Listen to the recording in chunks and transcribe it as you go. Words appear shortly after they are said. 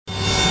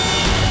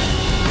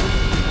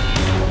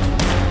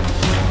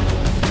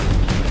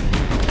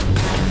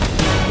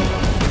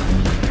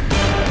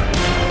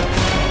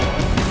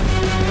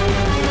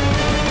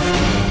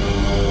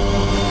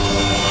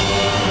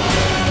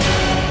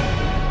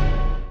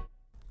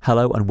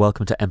Hello and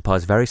welcome to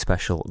Empire's very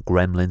special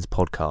Gremlins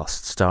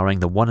podcast, starring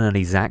the one and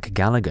only Zach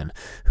Galligan,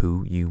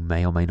 who you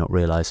may or may not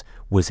realise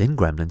was in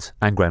Gremlins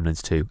and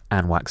Gremlins 2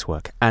 and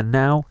Waxwork, and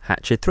now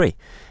Hatchet 3.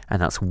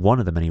 And that's one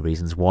of the many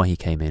reasons why he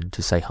came in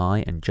to say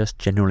hi and just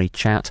generally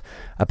chat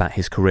about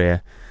his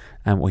career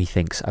and what he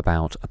thinks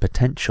about a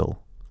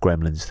potential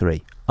Gremlins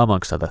 3,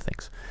 amongst other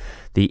things.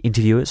 The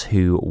interviewers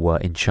who were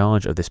in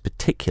charge of this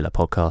particular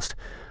podcast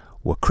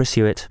were Chris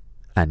Hewitt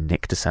and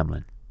Nick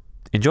DeSemlin.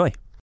 Enjoy!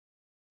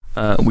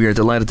 We are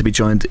delighted to be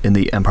joined in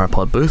the Empire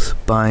Pod booth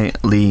by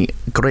the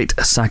great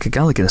Zach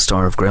Galligan,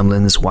 star of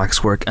Gremlins,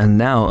 Waxwork, and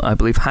now, I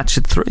believe,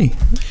 Hatchet 3.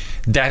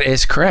 That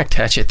is correct,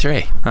 Hatchet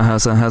 3.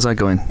 How's that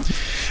going?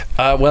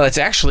 Well,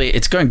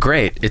 it's going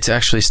great. It's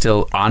actually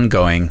still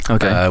ongoing.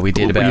 Okay. We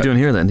did what are you doing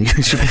here then?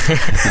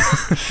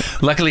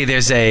 Luckily,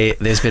 there's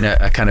been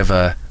a kind of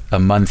a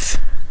month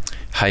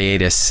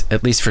hiatus,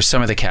 at least for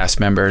some of the cast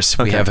members.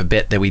 Okay. We have a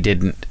bit that we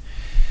didn't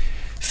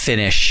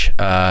finish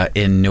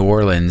in New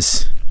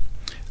Orleans.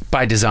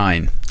 By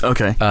design.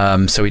 Okay.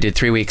 So we did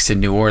 3 weeks in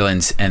New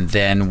Orleans, and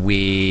then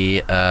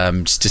we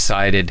just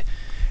decided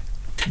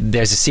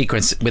there's a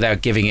sequence,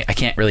 without giving it, I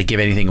can't really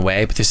give anything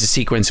away, but there's a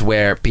sequence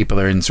where people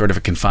are in sort of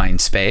a confined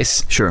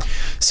space. Sure.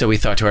 So we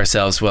thought to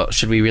ourselves, well,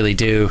 should we really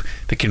do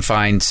the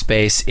confined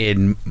space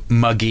in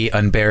muggy,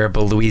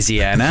 unbearable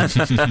Louisiana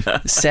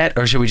set,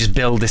 or should we just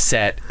build a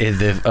set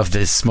of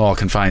this small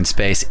confined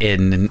space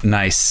in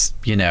nice,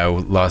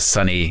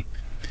 sunny,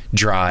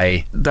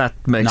 dry, that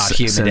makes not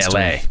humid sense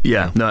LA.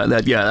 Yeah, no,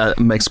 that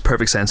makes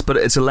perfect sense. But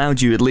it's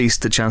allowed you at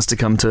least the chance to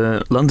come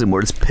to London,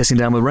 where it's pissing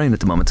down with rain at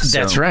the moment.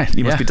 That's so right.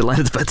 You must be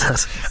delighted about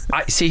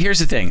that. See, here's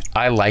the thing.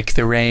 I like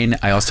the rain.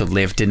 I also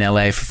lived in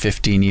LA for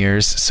 15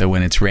 years, so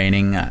when it's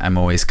raining, I'm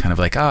always kind of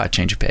like,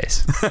 change of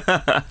pace.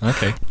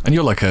 Okay. And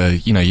you're like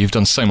you've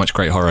done so much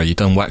great horror. You've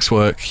done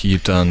Waxwork.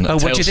 You've done.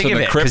 What'd you think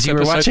of it? Because you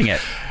were watching it.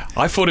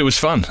 I thought it was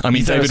fun. I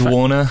mean, David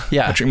Warner,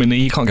 Patrick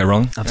Macnee, you can't go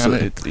wrong.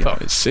 Absolutely.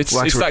 It's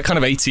that kind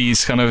of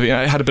 80s kind of, it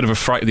had a bit of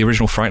the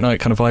original Fright Night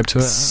kind of vibe to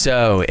it.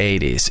 So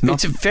 80s.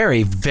 It's a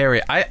very, very,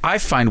 I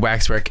find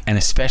Waxwork, and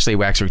especially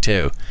Waxwork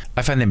 2,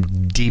 I find them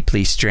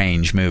deeply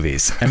strange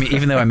movies. I mean,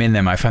 even though I'm in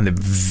them, I find them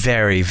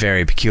very,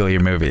 very peculiar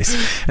movies.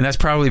 And that's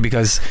probably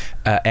because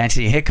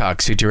Anthony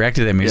Hickox, who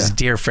directed them, is a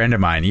dear friend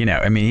of mine.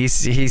 I mean,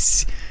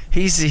 he's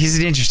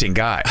an interesting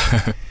guy.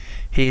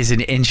 He is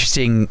an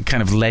interesting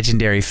kind of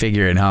legendary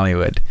figure in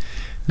Hollywood,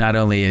 not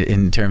only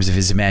in terms of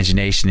his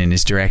imagination and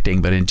his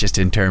directing, but in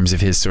terms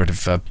of his sort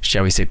of,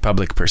 shall we say,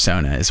 public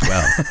persona as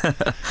well.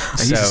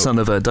 He's the son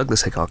of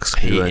Douglas Hickox.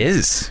 He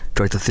is.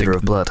 Directed Theatre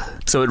of Blood.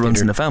 So it runs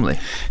in the family.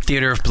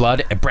 Theatre of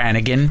Blood,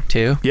 Brannigan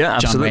too. Yeah,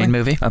 absolutely. John Wayne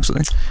movie.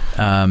 Absolutely.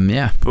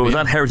 Yeah. But with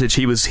that heritage,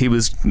 he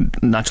was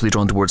naturally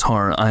drawn towards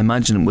horror. I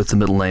imagine with the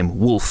middle name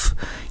Wolf,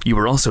 you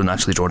were also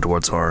naturally drawn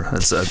towards horror.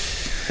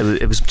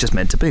 It was just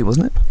meant to be,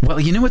 wasn't it? Well,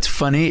 you know what's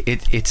funny?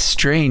 It's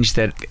strange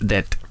that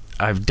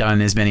I've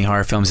done as many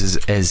horror films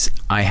as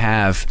I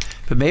have,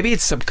 but maybe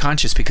it's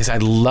subconscious because I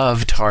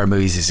loved horror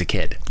movies as a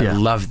kid. I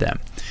loved them.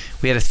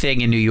 We had a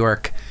thing in New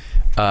York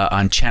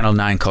on Channel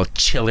 9 called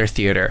Chiller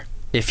Theater.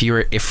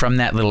 If from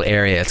that little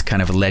area, it's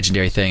kind of a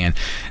legendary thing, and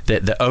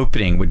the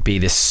opening would be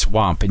this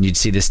swamp, and you'd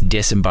see this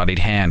disembodied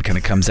hand kind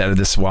of comes out of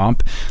the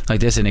swamp like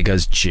this, and it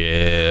goes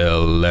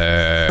Chiller,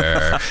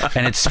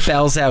 and it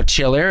spells out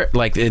Chiller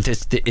like in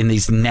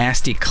these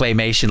nasty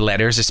claymation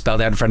letters are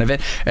spelled out in front of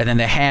it, and then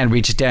the hand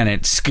reaches down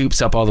and it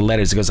scoops up all the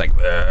letters. It goes like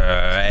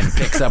and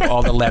picks up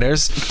all the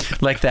letters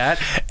like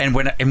that. And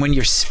when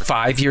you're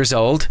 5 years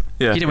old,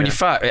 when you're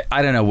 5,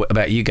 I don't know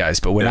about you guys,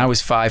 but when I was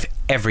 5,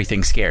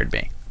 everything scared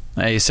me.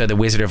 So the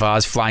Wizard of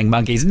Oz, flying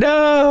monkeys,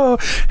 no,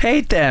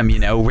 hate them.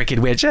 Wicked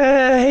Witch,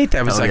 hate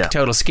them. It was a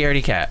total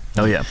scaredy cat.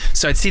 Oh yeah.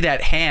 So I'd see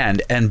that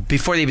hand, and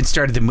before they even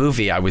started the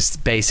movie, I was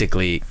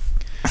basically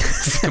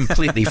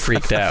completely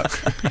freaked out.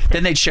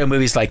 Then they'd show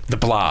movies like The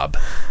Blob.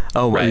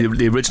 Oh, right.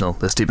 The original,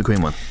 the Steve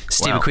McQueen one.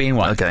 Steve McQueen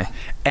one. Okay.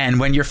 And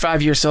when you're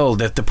 5 years old,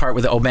 the part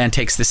where the old man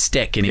takes the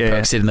stick and he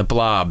pokes it in the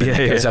blob, and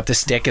it goes up the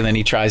stick, and then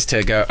he tries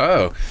to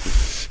go,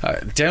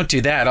 don't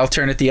do that, I'll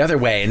turn it the other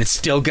way, and it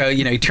still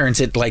he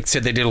turns it like so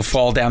that it'll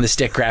fall down the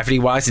stick gravity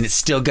wise, and it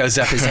still goes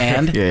up his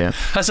hand. I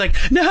was like,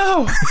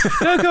 no,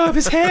 don't go up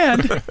his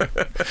hand.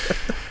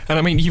 And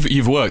I mean,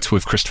 you've worked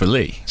with Christopher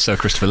Lee, so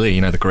Christopher Lee,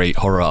 the great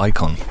horror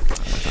icon.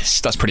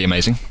 That's pretty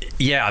amazing.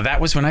 Yeah,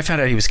 that was when I found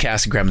out he was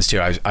cast in Gremlins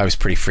 2. I was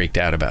pretty freaked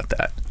out about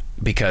that,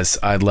 because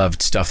I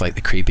loved stuff like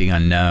The Creeping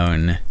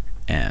Unknown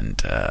and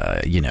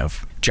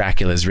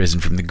Dracula's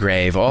Risen from the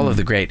Grave, all of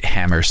the great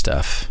Hammer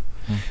stuff.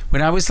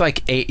 When I was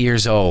like 8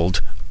 years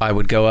old, I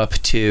would go up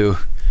to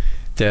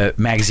the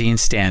magazine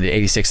stand at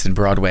 86th and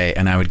Broadway,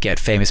 and I would get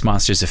Famous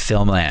Monsters of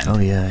Filmland. Oh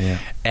yeah.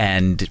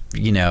 And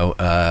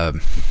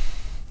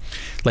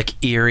like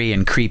Eerie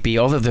and Creepy,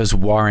 all of those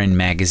Warren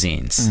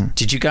magazines.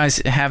 Did you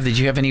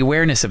have any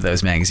awareness of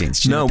those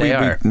magazines? Do you know what they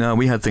are? No,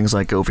 we had things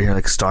like over here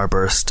like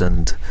Starburst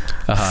and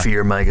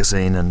Fear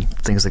magazine and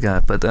things like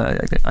that, but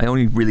I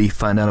only really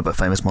found out about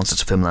Famous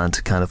Monsters of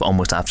Filmland kind of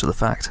almost after the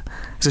fact.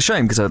 It's a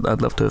shame because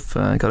I'd love to have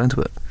got into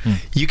it.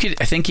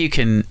 I think you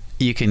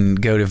can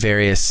go to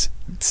various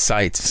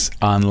sites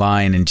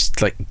online and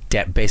just like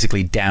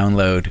basically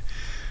download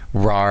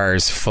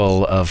RARs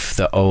full of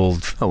the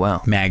old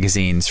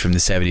magazines from the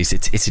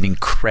 70s. It's an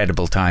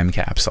incredible time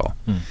capsule.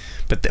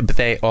 But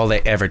they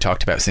ever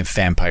talked about was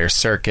Vampire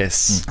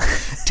Circus,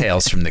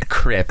 Tales from the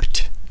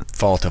Crypt,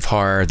 Vault of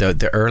Horror,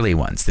 the early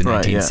ones, the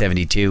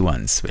 1972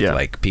 ones, with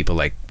like people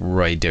like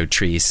Roy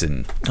Dotrice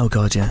and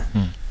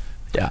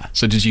yeah.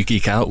 So did you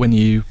geek out when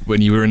you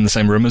were in the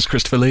same room as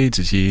Christopher Lee?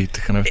 Did you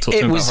kind of talk to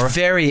him about horror?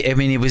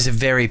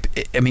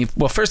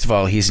 Well, first of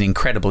all, he's an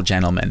incredible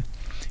gentleman.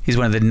 He's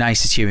one of the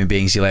nicest human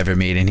beings you'll ever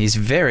meet, and he's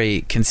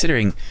very,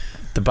 considering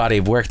the body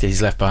of work that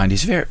he's left behind,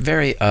 he's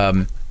very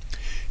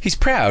he's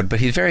proud, but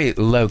he's very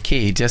low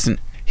key.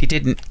 He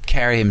didn't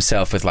carry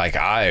himself with like,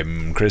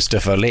 I'm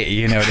Christopher Lee,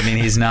 you know what I mean?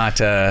 He's not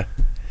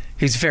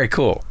he's very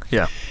cool.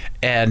 Yeah.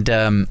 And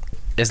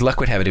as luck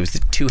would have it, it was the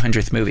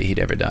 200th movie he'd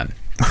ever done.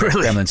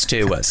 Really? Gremlins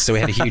 2 was. So we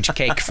had a huge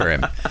cake for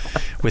him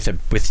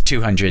with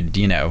 200,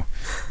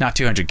 not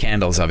 200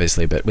 candles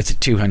obviously, but with the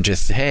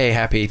 200th, hey,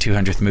 happy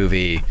 200th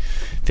movie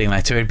thing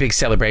like that. So we had a big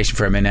celebration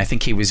for him, and I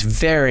think he was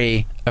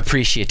very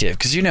appreciative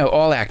because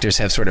all actors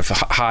have sort of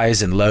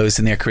highs and lows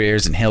in their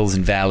careers and hills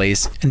and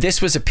valleys. And this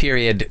was a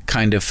period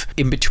kind of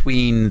in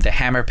between the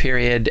Hammer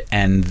period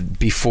and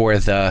before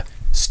the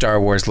Star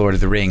Wars Lord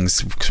of the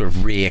Rings sort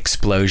of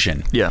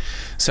re-explosion. Yeah.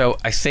 So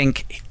I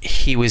think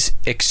he was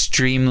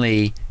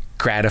extremely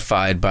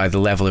gratified by the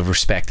level of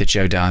respect that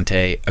Joe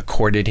Dante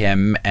accorded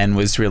him, and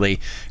was really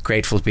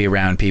grateful to be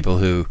around people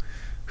who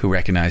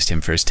recognized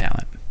him for his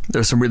talent.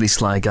 There's some really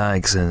sly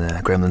gags in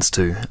Gremlins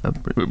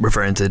 2,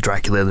 referring to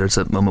Dracula. There's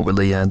a moment where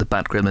the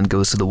Bat Gremlin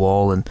goes to the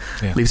wall and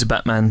leaves a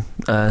Batman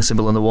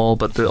symbol on the wall,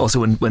 but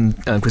also when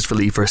Christopher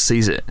Lee first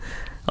sees it,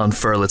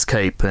 unfurl its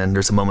cape, and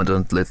there's a moment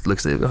it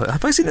looks at it,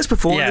 have I seen this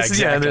before? Yeah,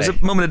 exactly. There's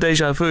a moment of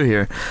deja vu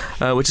here,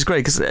 which is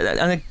great,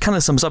 and it kind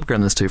of sums up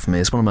Gremlins 2 for me.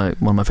 It's one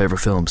of my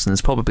favourite films, and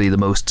it's probably the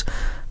most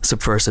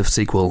subversive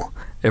sequel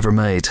ever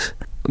made.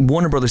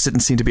 Warner Brothers didn't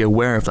seem to be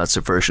aware of that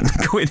subversion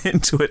going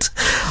into it.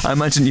 I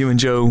imagine you and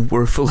Joe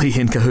were fully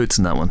in cahoots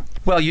in that one.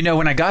 Well,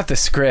 when I got the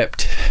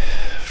script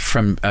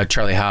from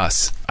Charlie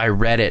Haas, I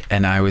read it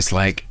and I was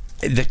like,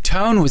 the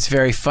tone was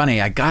very funny.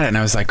 I got it and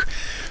I was like,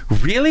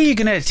 really? You're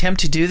going to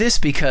attempt to do this?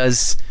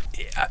 Because,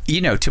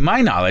 to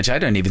my knowledge, I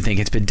don't even think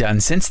it's been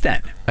done since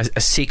then.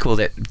 A sequel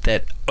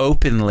that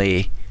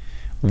openly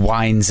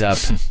winds up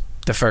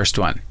the first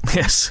one.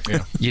 Yes.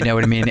 Yeah. You know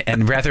what I mean?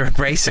 And rather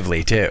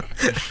abrasively, too.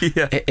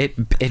 Yeah.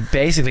 It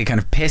basically kind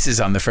of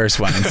pisses on the first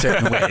one in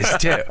certain ways,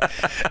 too.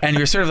 And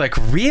you're sort of like,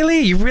 really?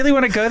 You really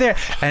want to go there?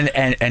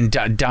 And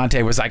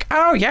Dante was like,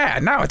 oh, yeah,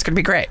 no, it's going to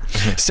be great.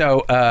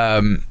 So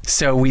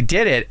we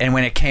did it. And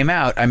when it came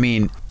out,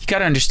 you got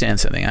to understand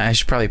something. I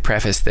should probably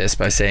preface this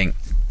by saying,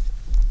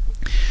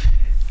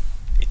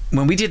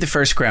 when we did the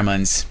first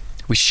Gremlins,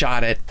 we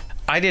shot it.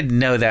 I didn't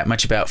know that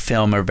much about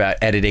film or about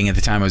editing at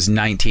the time. I was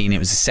 19. It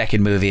was the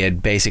second movie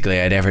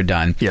I'd ever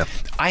done. Yeah.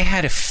 I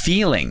had a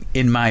feeling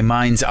in my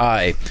mind's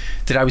eye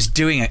that I was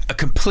doing a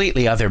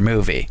completely other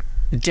movie,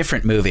 a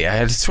different movie. I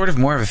had sort of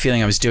more of a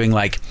feeling I was doing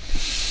like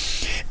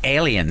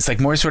Aliens,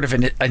 like more sort of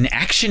an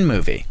action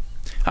movie.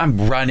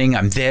 I'm running,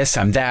 I'm this,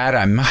 I'm that,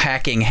 I'm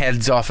hacking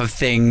heads off of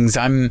things.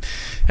 And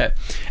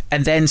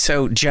then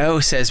so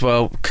Joe says,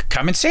 well,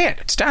 come and see it.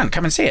 It's done.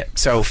 Come and see it.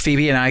 So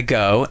Phoebe and I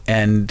go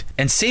and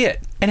see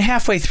it. And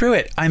halfway through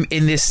it, I'm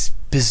in this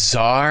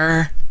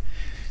bizarre,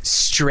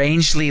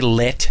 strangely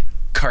lit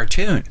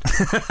cartoon.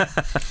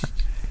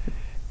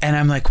 And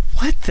I'm like,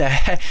 what the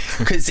heck?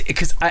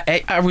 Because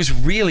I was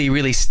really,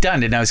 really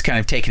stunned, and I was kind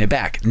of taken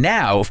aback.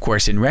 Now, of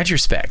course, in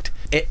retrospect,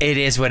 it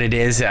is what it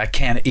is. I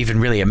can't even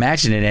really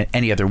imagine it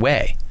any other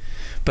way.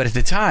 But at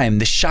the time,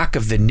 the shock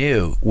of the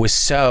new was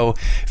so...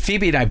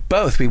 Phoebe and I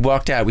both, we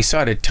walked out. We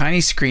saw it at a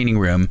tiny screening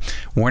room,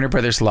 Warner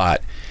Brothers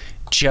lot.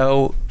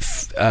 Joe,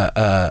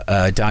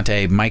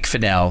 Dante, Mike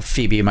Fennell,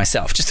 Phoebe, and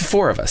myself. Just the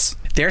four of us.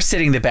 They're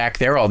sitting in the back.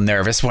 They're all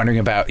nervous, wondering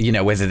about,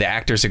 whether the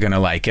actors are going to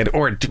like it,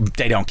 or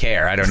they don't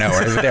care. I don't know.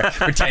 Or they're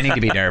pretending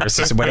to be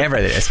nervous, or whatever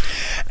it is.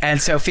 And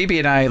so Phoebe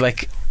and I,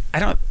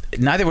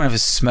 neither one of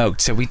us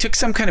smoked. So we took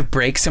some kind of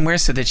break somewhere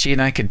so that she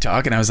and I could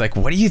talk. And I was like,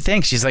 what do you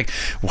think? She's like,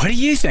 what do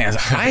you think? I was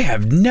like, I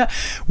have no...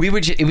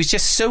 It was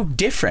just so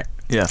different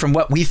from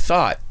what we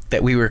thought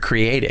that we were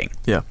creating.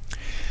 Yeah.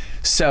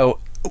 So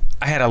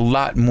I had a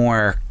lot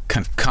more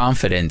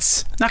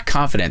confidence, not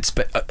confidence,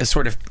 but a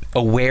sort of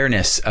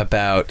awareness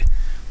about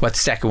what the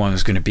second one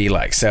was going to be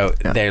like. So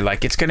they're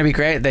like, it's going to be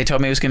great. They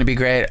told me it was going to be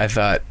great. I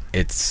thought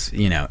it's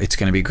going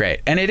to be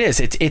great. And it is.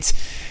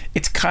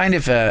 It's kind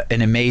of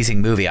an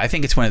amazing movie. I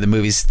think it's one of the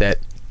movies that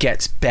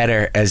gets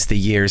better as the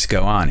years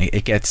go on.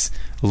 It gets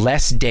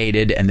less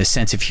dated, and the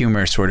sense of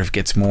humor sort of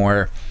gets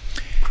more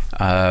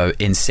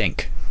in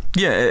sync.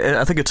 Yeah,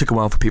 I think it took a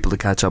while for people to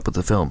catch up with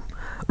the film,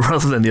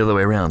 rather than the other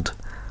way around.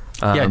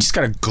 It just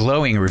got a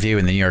glowing review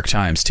in the New York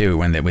Times too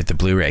with the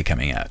Blu-ray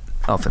coming out.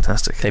 Oh,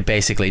 fantastic. They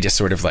basically just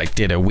sort of like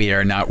did a "We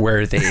are not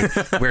worthy.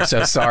 We're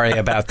so sorry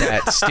about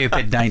that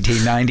stupid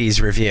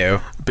 1990s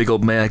review." Big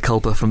old mea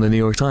culpa from the New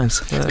York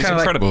Times. It's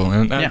incredible.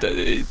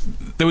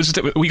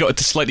 We got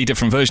a slightly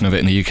different version of it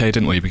in the UK,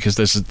 didn't we? Because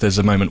there's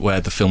a moment where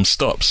the film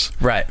stops.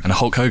 Right. And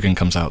Hulk Hogan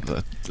comes out.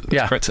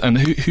 Correct? And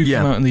who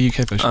came out in the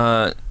UK version?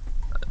 I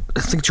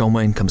think John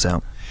Wayne comes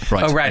out.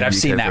 Right. Oh, right. I've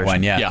seen that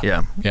one,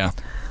 Yeah.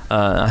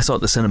 I saw it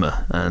at the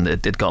cinema, and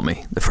it got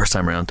me the first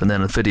time around. And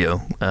then a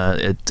video,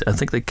 I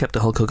think they kept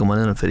the Hulk Hogan one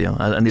in a video.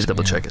 I need to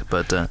double check it,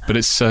 but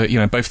it's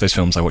both those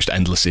films I watched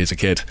endlessly as a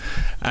kid,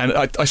 and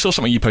I saw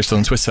something you posted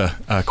on Twitter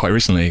quite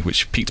recently,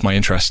 which piqued my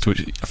interest.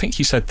 Which I think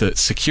you said that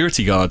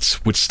security guards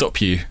would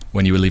stop you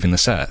when you were leaving the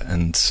set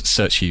and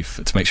search you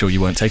to make sure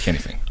you weren't taking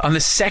anything. On the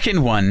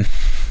second one.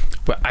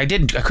 Well, I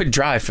couldn't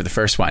drive for the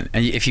first one,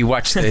 and if you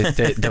watch the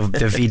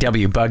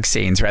VW bug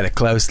scenes rather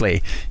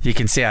closely, you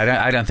can see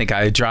I don't think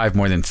I drive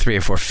more than 3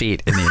 or 4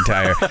 feet in the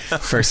entire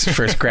first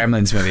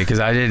Gremlins movie, because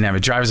I didn't have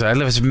a driver's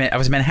license. I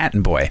was a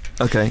Manhattan boy.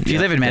 Okay. If you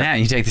live in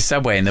Manhattan, you take the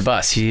subway and the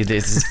bus.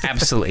 There's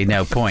absolutely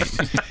no point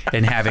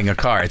in having a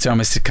car. It's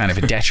almost kind of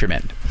a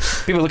detriment.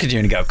 People look at you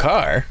and go,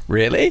 "Car?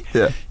 Really?"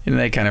 Yeah. And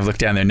they kind of look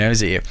down their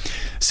nose at you.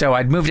 So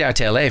I'd moved out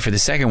to LA for the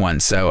second one,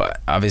 so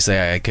obviously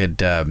I could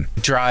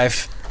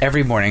drive.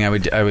 Every morning I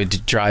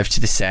would drive to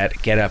the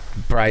set, get up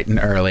bright and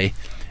early,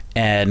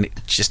 and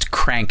just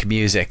crank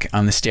music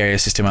on the stereo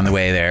system on the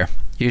way there.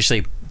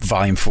 Usually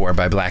Volume 4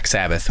 by Black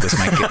Sabbath was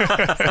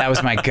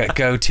my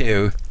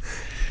go-to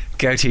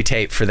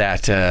tape for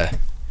that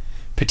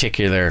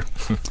particular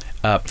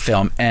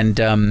film. And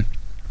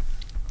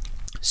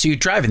so you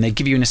drive, and they'd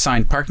give you an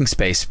assigned parking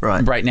space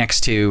right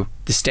next to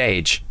the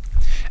stage.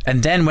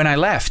 And then when I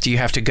left, you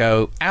have to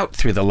go out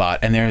through the lot,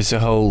 and there's a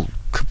whole,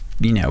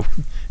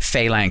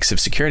 phalanx of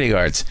security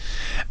guards.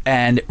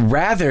 And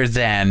rather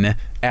than,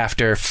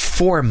 after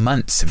 4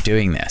 months of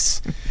doing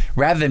this,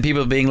 rather than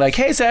people being like,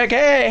 "Hey, Zach,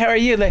 hey, how are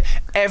you?" Like,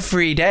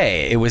 every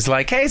day it was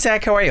like, "Hey,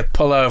 Zach, how are you?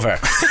 Pull over.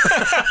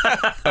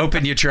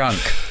 Open your trunk.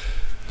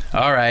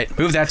 All right,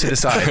 move that to the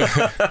side.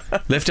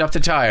 Lift up the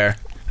tire.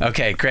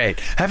 Okay, great.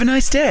 Have a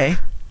nice day."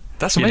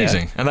 That's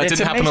amazing. And that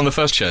didn't happen on the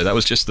first show. That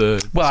was just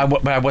the... Well,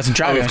 but I wasn't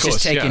driving. I was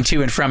just taking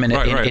to and from in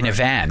a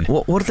van.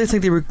 What did they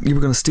think you were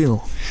going to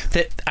steal?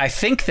 I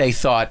think they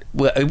thought...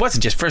 Well, it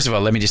wasn't just... First of all,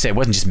 let me just say, it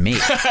wasn't just me. No,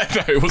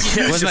 it wasn't.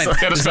 It wasn't.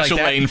 They had a special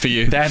lane for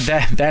you.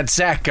 That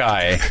Zach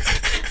guy.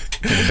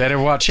 You better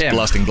watch him.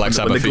 Blasting Black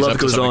Sabbath. When the glove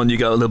goes on, you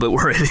got a little bit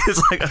worried.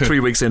 It's like 3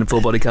 weeks in,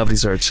 full body cavity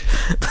search.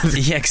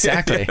 Yeah,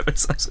 exactly.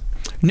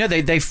 No,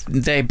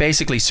 they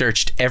basically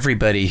searched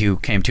everybody who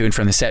came to and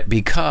from the set,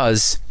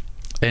 because...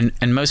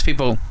 And most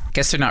people, I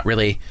guess they're not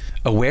really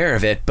aware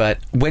of it, but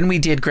when we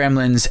did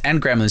Gremlins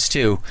and Gremlins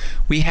 2,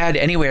 we had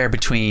anywhere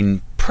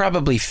between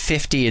probably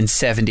 50 and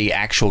 70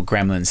 actual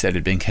Gremlins that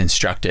had been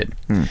constructed.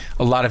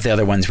 A lot of the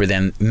other ones were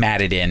then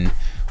matted in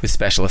with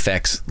special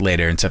effects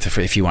later and stuff,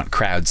 if you want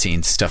crowd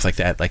scenes, stuff like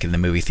that, like in the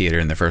movie theater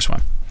in the first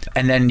one.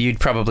 And then you'd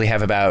probably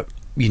have about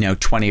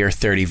 20 or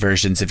 30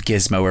 versions of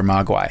Gizmo or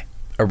Mogwai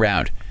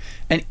around.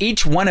 And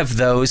each one of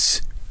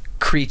those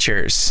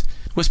creatures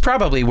was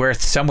probably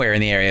worth somewhere in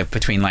the area of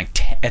between,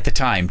 at the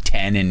time,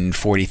 $10,000 and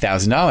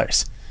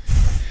 $40,000.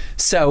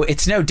 So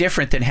it's no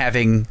different than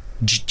having,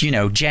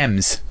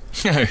 gems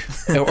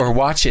or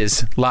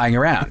watches lying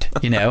around.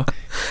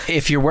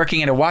 If you're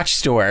working in a watch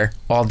store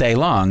all day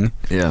long,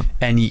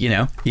 and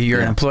you're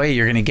an employee,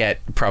 you're going to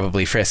get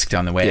probably frisked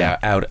on the way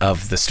out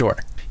of the store.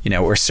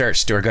 Or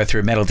searched, or go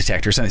through a metal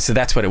detector or something. So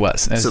that's what it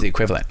was. That's the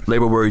equivalent. They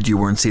were worried you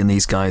weren't seeing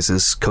these guys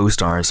as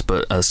co-stars,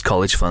 but as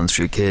college funds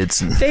for your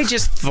kids. And they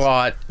just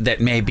thought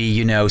that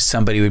maybe,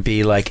 somebody would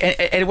be like... And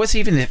it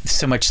wasn't even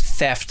so much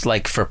theft,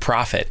 for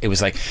profit. It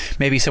was like,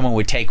 maybe someone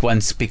would take one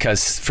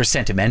because for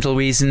sentimental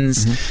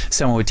reasons. Mm-hmm.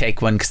 Someone would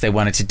take one because they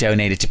wanted to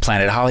donate it to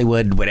Planet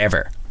Hollywood,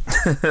 whatever.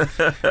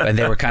 And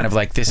they were kind of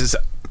like, this is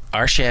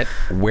our shit,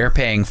 we're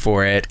paying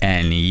for it,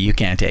 and you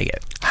can't take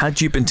it. Had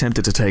you been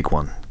tempted to take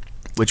one,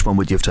 which one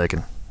would you have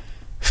taken?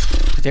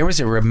 There was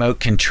a remote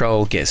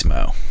control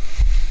Gizmo.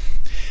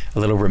 A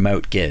little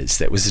remote Giz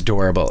that was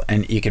adorable.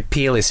 And you could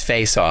peel his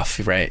face off,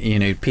 right?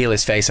 Peel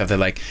his face off.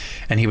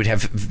 And he would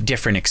have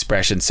different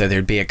expressions. So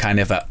there'd be a kind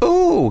of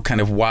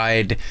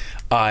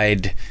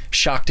wide-eyed,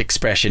 shocked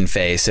expression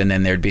face. And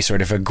then there'd be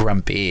sort of a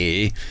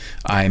grumpy,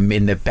 I'm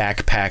in the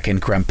backpack and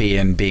grumpy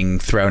and being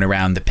thrown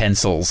around the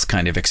pencils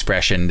kind of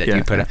expression that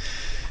you put on.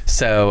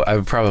 So I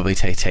would probably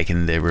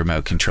taken the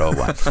remote control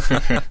one.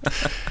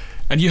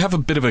 And you have a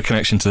bit of a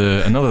connection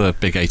to another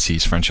big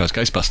 80s franchise,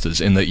 Ghostbusters,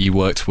 in that you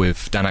worked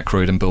with Dan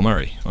Aykroyd and Bill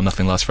Murray on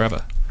Nothing Lasts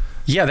Forever.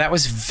 Yeah, that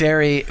was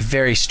very,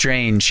 very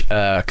strange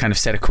kind of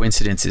set of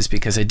coincidences,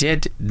 because I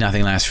did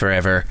Nothing Lasts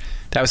Forever.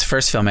 That was the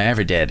first film I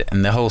ever did,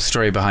 and the whole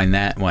story behind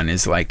that one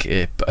is like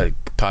a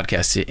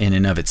podcast in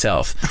and of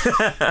itself.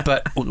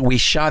 But we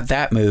shot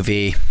that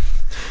movie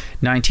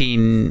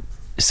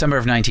summer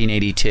of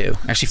 1982.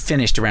 Actually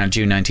finished around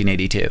June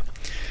 1982.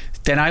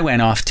 Then I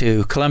went off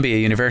to Columbia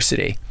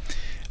University.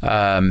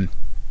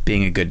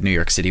 Being a good New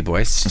York City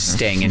boy,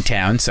 staying in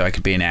town so I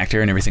could be an actor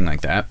and everything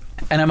like that.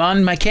 And I'm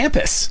on my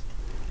campus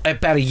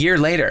about a year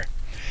later,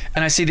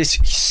 and I see this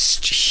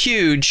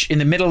huge, in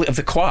the middle of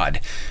the quad,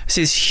 I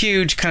see this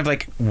huge kind of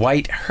like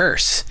white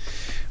hearse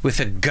with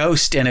a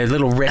ghost and a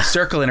little red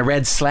circle and a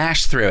red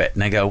slash through it.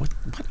 And I go, what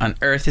on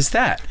earth is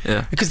that?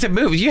 Yeah. Because the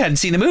movie, you hadn't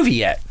seen the movie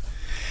yet.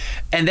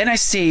 And then I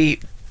see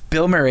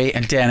Bill Murray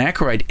and Dan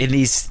Aykroyd in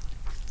these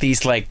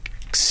like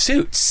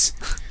suits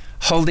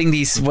holding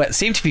these what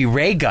seem to be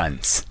ray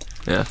guns.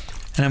 Yeah.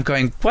 And I'm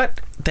going, what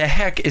the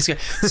heck is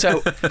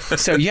so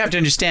you have to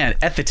understand,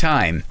 at the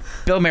time,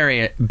 Bill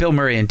Murray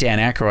and Dan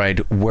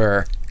Aykroyd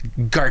were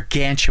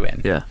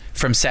gargantuan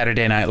from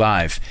Saturday Night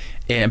Live.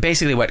 And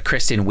basically what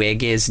Kristen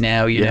Wiig is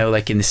now, you know,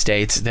 like in the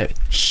States. They're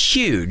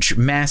huge,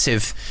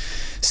 massive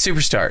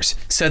superstars.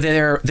 So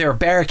there are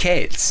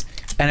barricades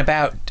and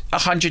about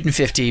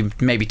 150,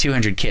 maybe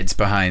 200 kids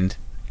behind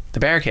the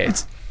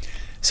barricades.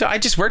 So I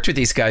just worked with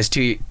these guys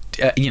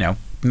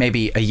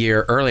maybe a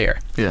year earlier.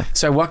 Yeah.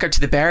 So I walk up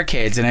to the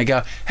barricades and I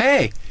go,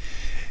 hey,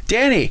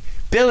 Danny,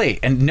 Billy.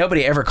 And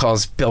nobody ever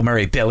calls Bill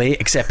Murray Billy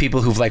except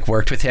people who've like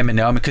worked with him and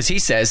know him, because he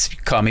says,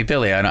 call me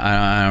Billy. I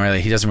don't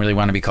really, he doesn't really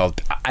want to be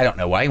called, I don't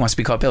know why he wants to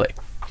be called Billy.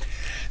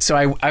 So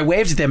I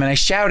waved at them and I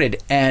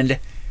shouted, and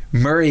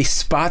Murray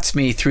spots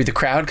me through the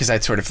crowd because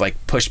I'd sort of like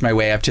pushed my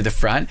way up to the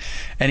front,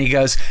 and he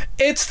goes,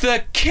 "It's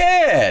the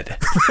kid,"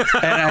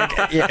 and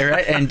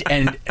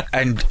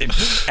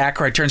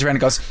Aykroyd turns around and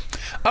goes,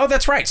 "Oh,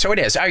 that's right. So it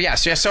is. Oh,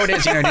 yes, so it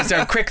is." You know, it's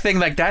a quick thing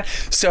like that.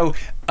 So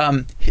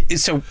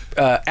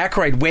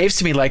Aykroyd waves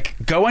to me like,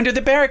 "Go under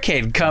the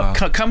barricade.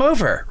 Come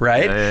over."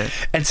 Right. Yeah.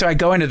 And so I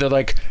go under the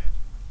like.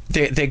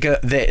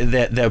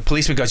 The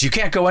policeman goes, "You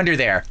can't go under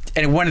there."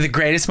 And one of the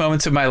greatest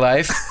moments of my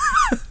life,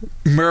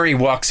 Murray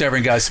walks over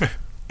and goes,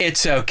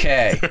 "It's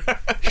okay.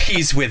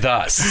 He's with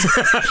us."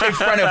 In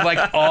front of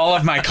like all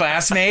of my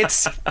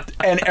classmates,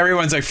 and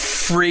everyone's like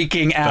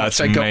freaking out. That's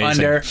so I go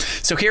amazing. under.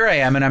 So here I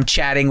am, and I'm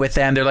chatting with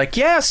them. They're like,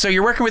 "Yeah, so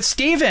you're working with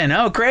Steven.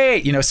 Oh,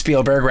 great." You know,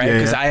 Spielberg, right?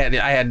 Because I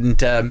hadn't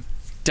done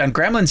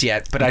Gremlins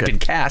yet, but I'd been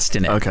cast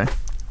in it. Okay.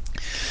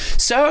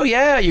 So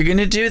yeah, you're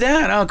gonna do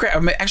that? Oh, great.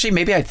 Actually,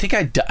 maybe I think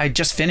I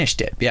just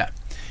finished it. Yeah,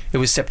 it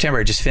was September.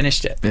 I just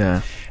finished it. Yeah.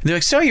 And they're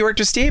like, "So you worked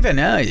with Steven?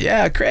 Oh,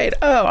 yeah, great.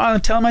 Oh, I'll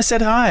tell him I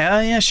said hi. Oh,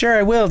 yeah, sure,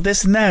 I will.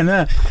 This and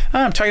that. Oh,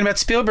 I'm talking about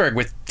Spielberg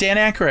with Dan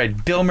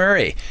Aykroyd, Bill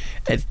Murray,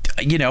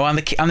 you know, on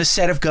the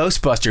set of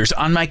Ghostbusters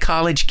on my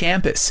college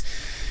campus.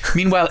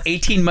 Meanwhile,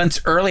 18 months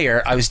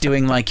earlier, I was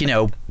doing like, you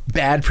know,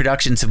 bad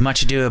productions of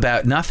Much Ado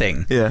About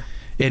Nothing. Yeah.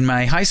 In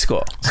my high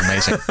school. It's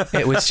amazing.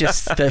 It was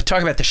just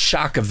talk about the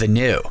shock of the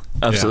new.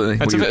 Absolutely.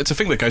 Yeah. It's a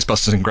thing that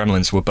Ghostbusters and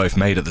Gremlins were both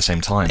made at the same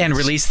time. And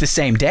released the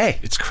same day.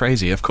 It's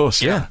crazy, of course.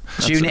 Yeah.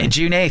 June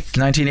 8th,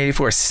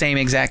 1984, same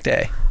exact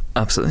day.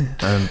 Absolutely.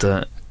 And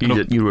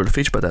you wrote a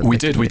feature about that. We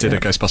did a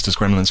Ghostbusters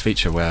Gremlins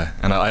feature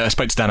and I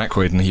spoke to Dan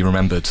Aykroyd, and he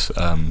remembered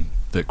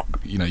that,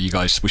 you know, you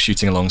guys were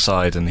shooting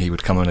alongside, and he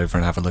would come on over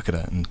and have a look at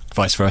it, and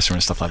vice versa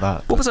and stuff like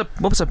that. What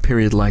was that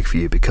period like for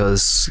you?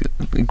 Because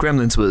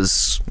Gremlins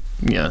was,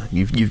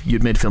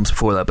 you'd made films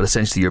before that, but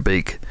essentially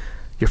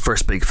your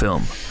first big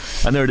film.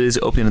 And there it is,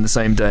 opening on the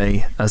same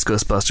day as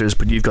Ghostbusters,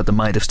 but you've got the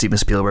might of Steven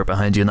Spielberg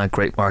behind you in that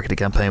great marketing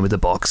campaign with the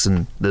box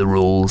and the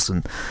rules.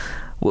 And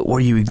were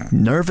you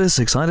nervous,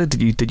 excited?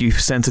 Did you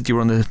sense that you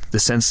were on the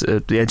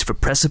edge of a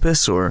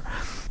precipice, or?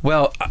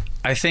 Well,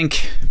 I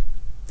think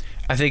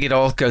it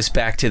all goes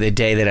back to the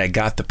day that I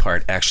got the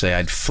part. Actually,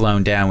 I'd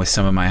flown down with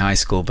some of my high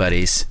school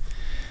buddies.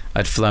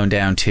 I'd flown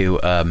down to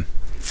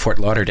Fort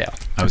Lauderdale.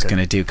 I was going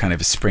to do kind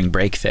of a spring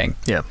break thing.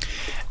 Yeah.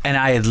 And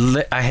I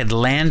had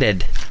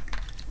landed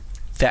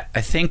that,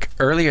 I think,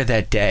 earlier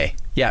that day.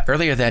 Yeah,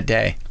 earlier that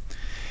day.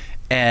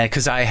 And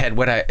because I had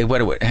it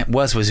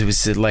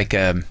was like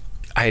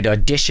I had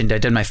auditioned.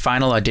 I'd done my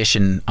final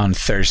audition on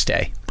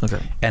Thursday. Okay.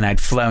 And I'd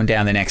flown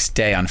down the next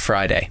day on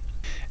Friday.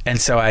 And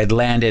so I'd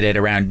landed at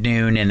around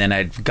noon, and then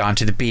I'd gone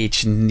to the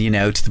beach and, you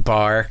know, to the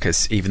bar,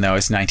 because even though I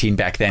was 19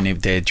 back then,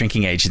 the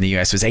drinking age in the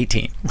U.S. was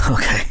 18.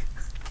 Okay.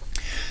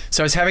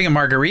 So I was having a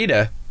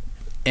margarita,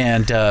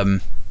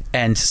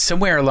 and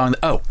somewhere along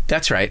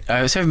that's right.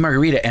 I was having a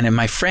margarita, and then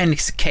my friend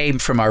came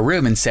from our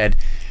room and said,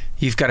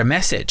 "You've got a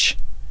message,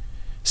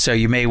 so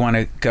you may want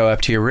to go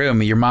up to your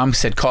room. Your mom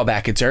said, call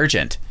back, it's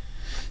urgent."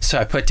 So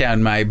I put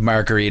down my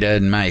margarita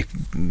and my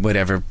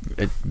whatever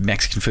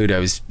Mexican food I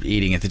was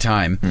eating at the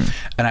time,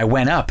 and I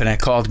went up and I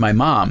called my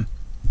mom.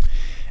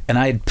 And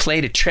I had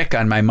played a trick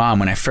on my mom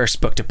when I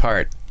first booked a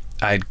part.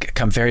 I'd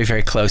come very,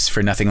 very close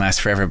for Nothing Lasts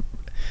Forever,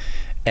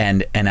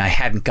 and I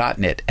hadn't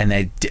gotten it. And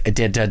they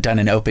done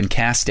an open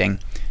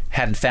casting,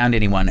 hadn't found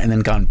anyone, and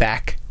then gone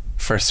back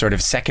for a sort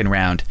of second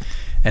round,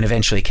 and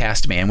eventually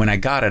cast me. And when I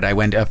got it, I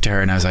went up to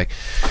her and I was like,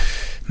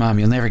 "Mom,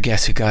 you'll never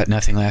guess who got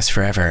Nothing Lasts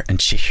Forever." And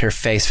her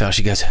face fell.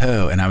 She goes,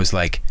 "Who?" And I was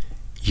like,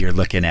 "You're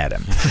looking at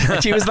him."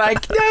 And she was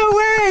like, no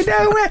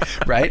way.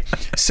 Right?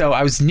 So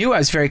I knew I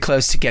was very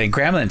close to getting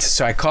Gremlins.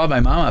 So I called my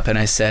mom up and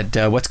I said,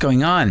 "What's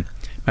going on?"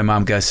 My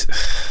mom goes,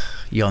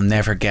 "You'll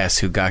never guess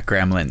who got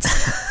Gremlins."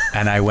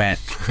 And I went,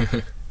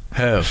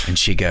 "Who?" And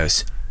she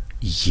goes,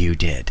 "You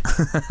did."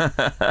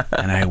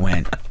 And I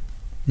went,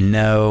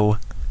 "No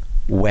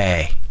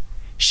way."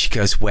 She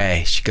goes,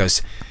 way. She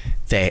goes,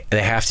 they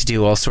have to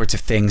do all sorts of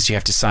things. You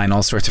have to sign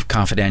all sorts of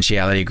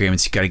confidentiality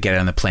agreements. You got to get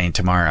on the plane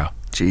tomorrow.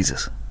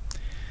 Jesus.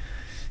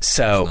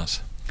 So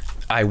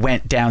I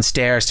went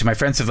downstairs to my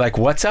friends of like,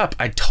 what's up?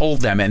 I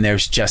told them, and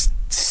there's just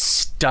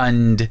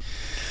stunned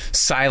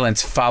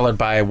silence followed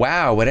by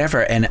wow,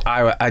 whatever. And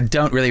I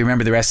don't really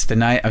remember the rest of the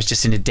night. I was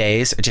just in a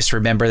daze. I just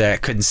remember that I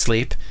couldn't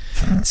sleep.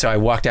 So I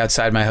walked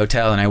outside my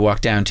hotel and I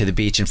walked down to the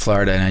beach in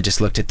Florida, and I just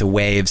looked at the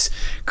waves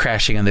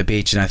crashing on the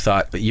beach, and I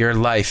thought, but your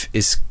life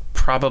is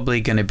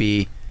probably going to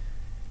be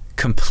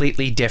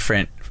completely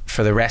different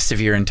for the rest of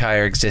your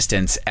entire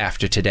existence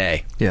after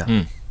today. Yeah.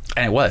 And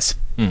it was.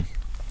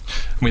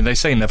 I mean, they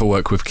say never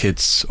work with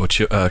kids or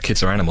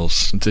kids or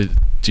animals.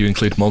 Do you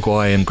include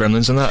Mogwai and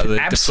Gremlins in that?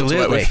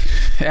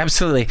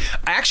 Absolutely.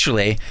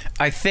 Actually,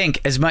 I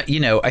think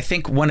I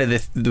think one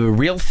of the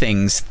real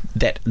things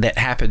that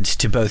happened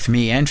to both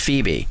me and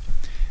Phoebe,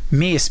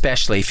 me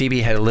especially,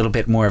 Phoebe had a little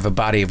bit more of a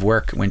body of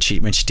work when she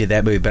did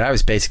that movie, but I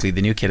was basically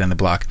the new kid on the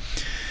block.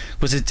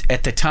 Was it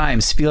at the time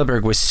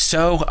Spielberg was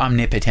so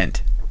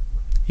omnipotent,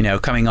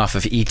 coming off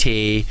of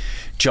E.T.,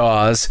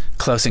 Jaws,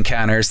 Close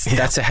Encounters. Yeah.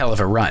 That's a hell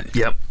of a run.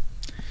 Yep.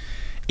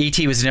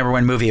 E.T. was the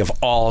 #1 movie of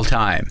all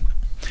time.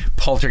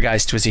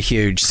 Poltergeist was a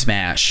huge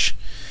smash.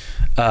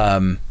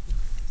 And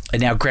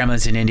now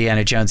Gremlins and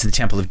Indiana Jones and the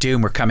Temple of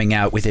Doom were coming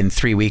out within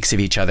 3 weeks of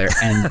each other.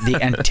 And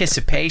the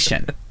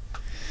anticipation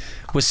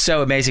was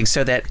so amazing.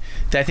 So that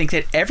I think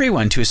that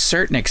everyone, to a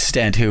certain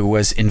extent, who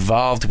was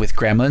involved with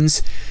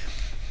Gremlins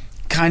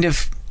kind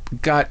of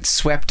got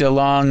swept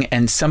along.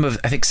 And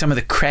I think some of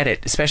the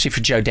credit, especially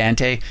for Joe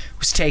Dante,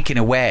 was taken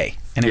away.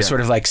 And it was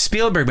sort of like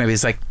Spielberg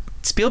movies. Like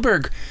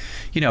Spielberg...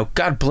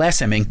 God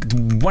bless him,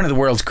 and one of the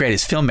world's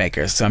greatest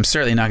filmmakers, so I'm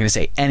certainly not going to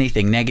say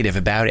anything negative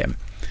about him.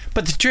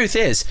 But the truth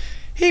is,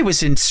 he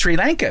was in Sri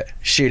Lanka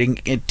shooting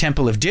in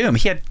Temple of Doom.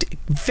 He had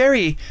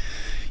very,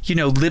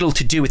 little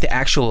to do with the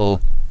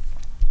actual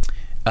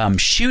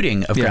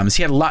shooting of Gremlins.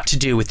 He had a lot to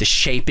do with the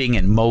shaping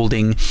and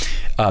molding.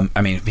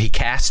 He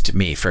cast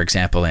me, for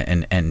example,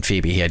 and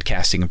Phoebe. He had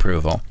casting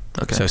approval.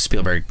 Okay. So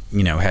Spielberg,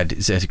 he had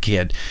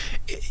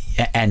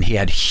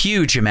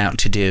huge amount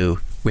to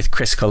do with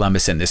Chris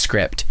Columbus and the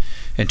script,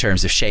 in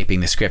terms of shaping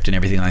the script and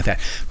everything like that.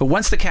 But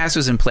once the cast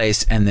was in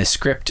place and the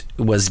script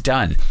was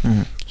done,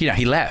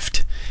 he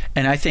left.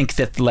 And I think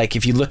that, like,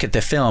 if you look at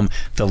the film,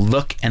 the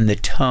look and the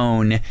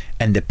tone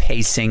and the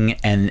pacing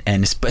and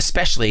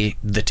especially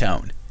the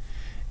tone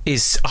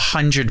is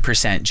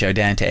 100% Joe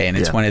Dante, and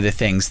it's one of the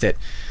things that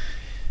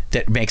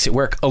makes it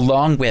work,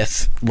 along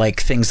with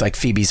like things like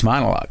Phoebe's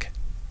monologue,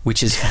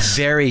 which is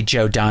very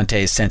Joe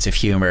Dante's sense of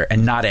humor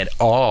and not at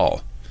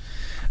all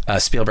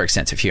Spielberg's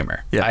sense of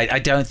humor. Yeah. I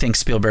don't think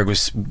Spielberg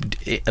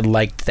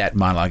liked that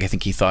monologue. I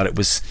think he thought it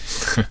was.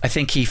 I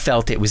think he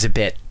felt it was a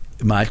bit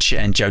much,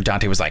 and Joe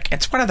Dante was like,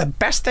 "It's one of the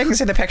best things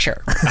in the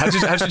picture." How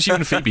did you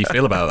and Phoebe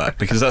feel about that?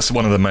 Because that's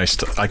one of the most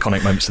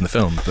iconic moments in the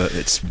film, but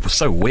it's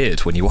so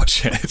weird when you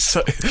watch it.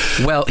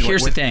 Well,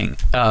 here's the thing.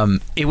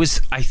 It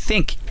was, I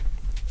think,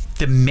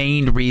 the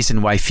main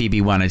reason why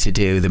Phoebe wanted to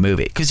do the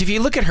movie. Because if you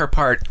look at her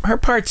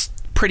part's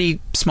pretty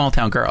small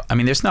town girl. I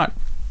mean, there's not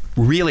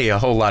really a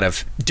whole lot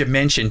of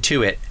dimension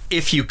to it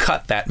if you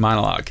cut that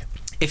monologue.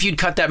 If you'd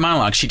cut that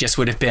monologue, she just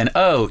would have been,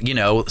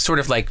 sort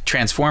of like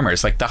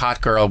Transformers, like the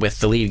hot girl with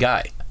the lead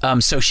guy.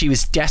 So she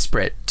was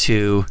desperate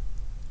to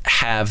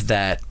have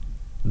that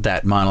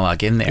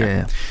monologue in there.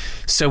 Yeah.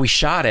 So we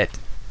shot it,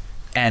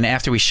 and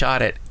after we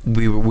shot it,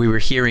 we were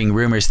hearing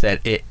rumors that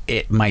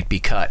it might be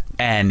cut,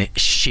 and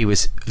she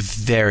was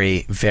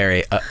very,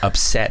 very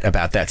upset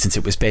about that, since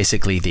it was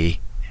basically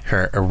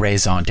her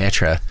raison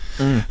d'etre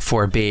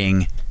for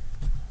being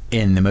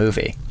in the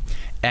movie,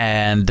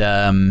 and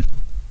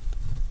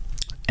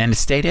it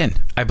stayed in.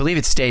 I believe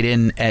it stayed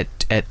in at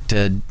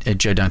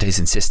Joe Dante's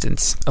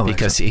insistence,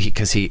 because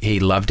he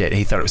loved it.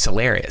 He thought it was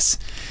hilarious,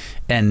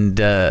 and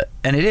it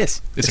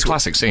is. It's a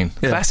classic scene.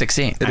 Yeah. Classic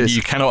scene. And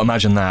you cannot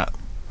imagine that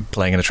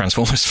playing in a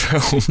Transformers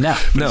film. No.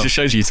 It just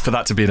shows you, for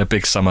that to be in a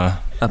big summer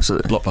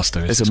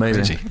blockbuster. It's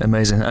amazing. Crazy.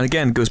 Amazing. And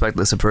again, it goes back to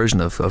the subversion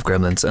of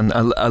Gremlins. And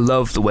I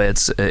love the way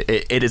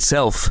it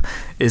itself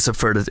is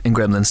subverted in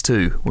Gremlins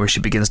 2, where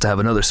she begins to have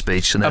another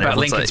speech. And then about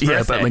Lincoln's birthday.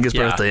 Yeah, about Lincoln's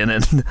birthday. And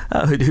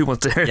then who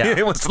wants to hear?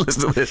 Who wants to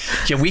listen to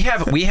this? Yeah,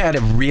 we had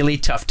a really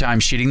tough time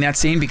shooting that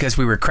scene because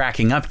we were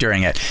cracking up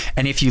during it.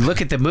 And if you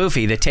look at the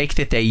movie, the take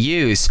that they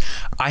use,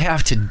 I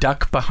have to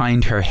duck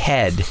behind her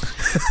head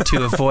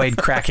to avoid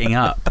cracking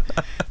up.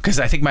 Because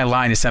I think my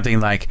line is something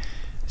like,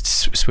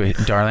 "Sweet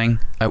darling,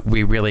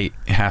 we really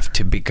have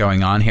to be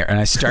going on here." And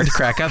I start to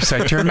crack up, so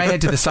I turn my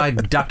head to the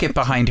side, duck it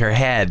behind her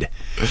head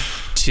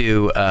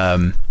to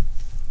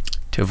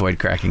avoid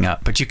cracking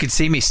up. But you could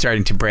see me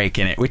starting to break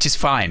in it, which is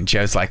fine.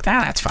 Joe's like,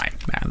 that's fine.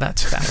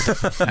 That's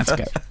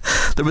good.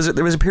 There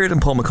was a period in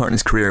Paul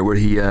McCartney's career where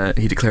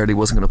he declared he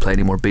wasn't going to play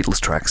any more Beatles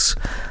tracks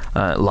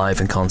live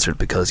in concert,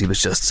 because he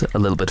was just a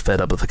little bit fed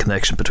up of the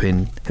connection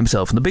between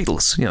himself and the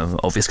Beatles.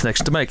 Obvious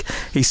connection to make.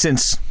 He's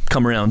since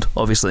come around,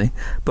 obviously.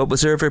 But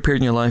was there ever a period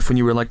in your life when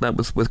you were like that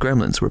with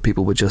Gremlins, where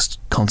people would just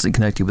constantly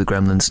connect you with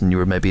Gremlins, and you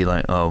were maybe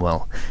like, oh,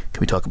 well,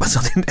 can we talk about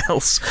something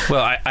else?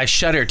 Well, I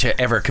shudder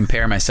to ever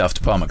compare myself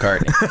to Paul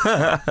McCartney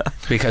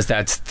because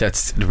that's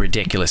a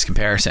ridiculous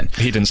comparison.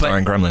 He didn't star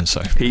in Gremlins, so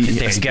there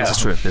you go.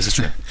 This is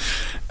true.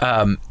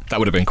 That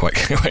would have been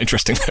quite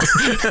interesting.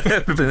 It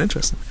would have been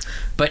interesting.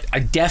 But I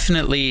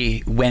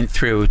definitely went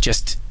through,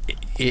 just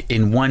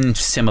in one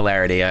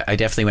similarity, I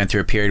definitely went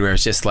through a period where it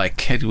was just like,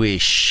 could we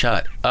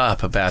shut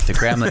up about the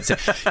Gremlins?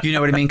 You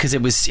know what I mean? Because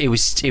it was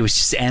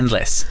just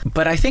endless.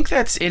 But I think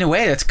that's, in a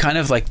way, that's kind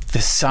of like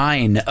the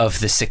sign of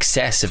the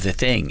success of the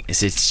thing.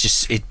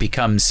 It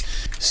becomes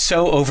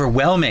so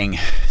overwhelming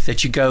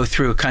that you go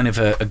through kind of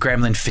a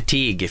Gremlin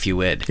fatigue, if you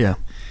would. Yeah.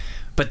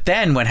 But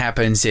then what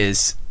happens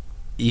is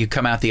you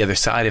come out the other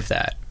side of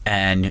that,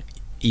 and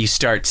you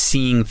start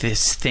seeing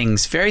these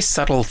things, very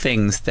subtle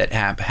things that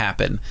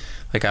happen.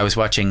 Like I was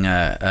watching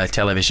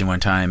television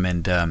one time,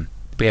 and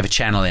we have a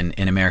channel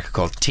in America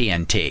called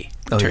TNT,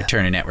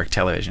 Turner Network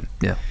Television.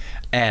 Yeah.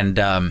 And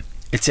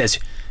it says,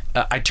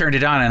 I turned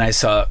it on and I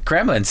saw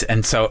Gremlins.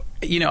 And so,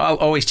 I'll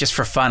always, just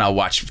for fun, I'll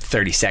watch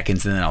 30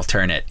 seconds and then I'll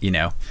turn it,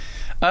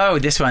 Oh,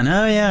 this one.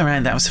 Oh, yeah,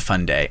 right. That was a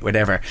fun day.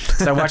 Whatever.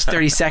 So I watched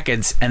 30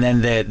 seconds, and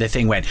then the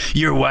thing went,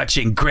 you're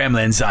watching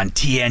Gremlins on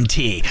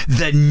TNT,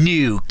 the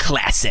new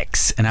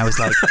classics. And I was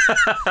like,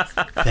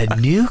 the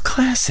new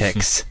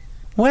classics?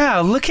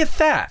 Wow, look at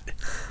that.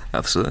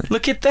 Absolutely.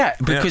 Look at that.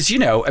 Because,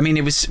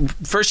 it was,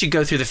 first you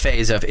go through the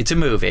phase of it's a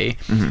movie,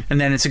 and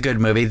then it's a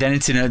good movie, then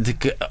it's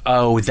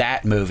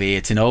that movie,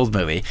 it's an old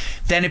movie.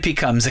 Then it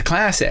becomes a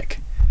classic.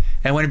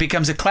 And when it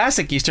becomes a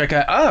classic, you start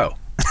going, oh,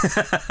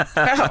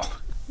 wow.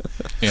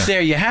 Yeah.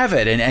 There you have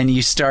it, and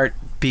you start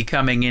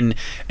becoming in.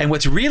 And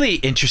what's really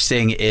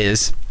interesting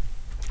is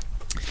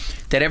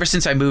that ever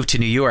since I moved to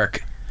New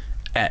York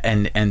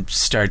and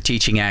started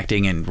teaching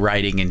acting and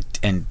writing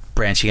and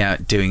branching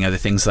out, doing other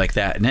things like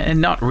that, and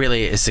not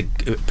really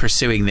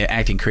pursuing the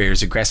acting career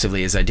as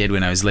aggressively as I did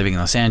when I was living in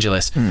Los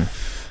Angeles,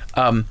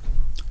 my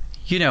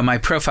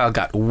profile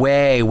got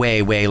way,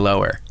 way, way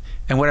lower.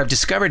 And what I've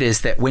discovered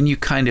is that when you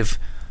kind of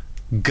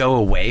go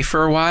away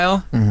for a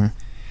while,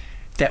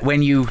 that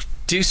when you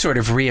do sort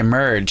of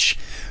reemerge,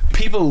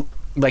 people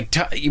like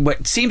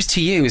what seems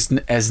to you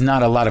as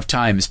not a lot of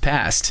time has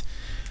passed,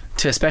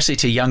 especially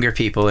to younger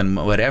people and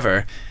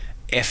whatever,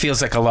 it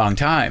feels like a long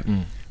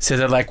time. So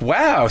they're like,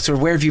 wow, so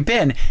where have you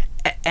been?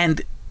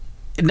 And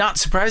not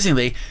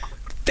surprisingly,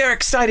 they're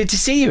excited to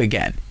see you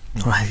again.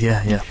 Right,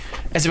 yeah.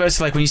 As opposed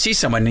to like when you see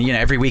someone,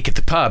 every week at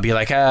the pub, you're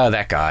like, oh,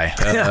 that guy.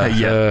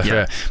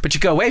 Yeah. But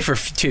you go away for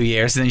 2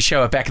 years and then you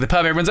show up back at the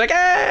pub, everyone's like,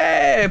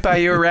 hey, buy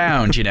you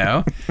around,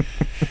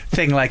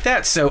 thing like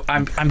that. So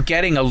I'm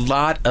getting a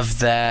lot of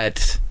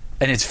that,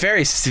 and it's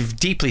very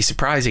deeply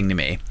surprising to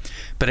me.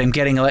 But I'm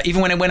getting a lot,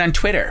 even when I went on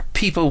Twitter,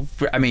 people,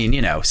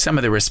 some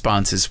of the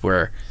responses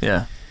were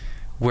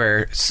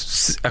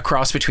a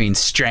cross between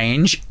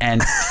strange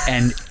and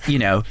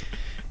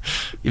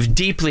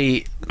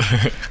deeply,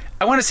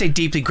 I want to say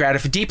deeply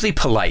gratified, deeply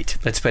polite.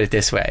 Let's put it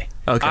this way.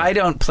 Okay. I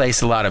don't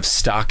place a lot of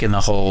stock in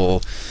the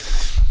whole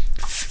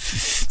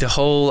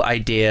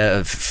idea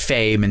of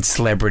fame and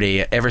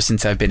celebrity. Ever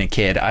since I've been a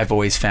kid, I've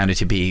always found it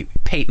to be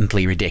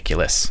patently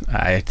ridiculous.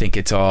 I think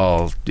it's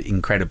all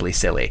incredibly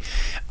silly.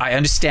 I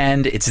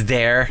understand it's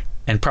there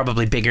and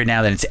probably bigger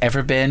now than it's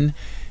ever been,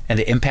 and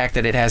the impact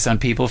that it has on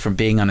people from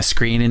being on a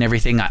screen and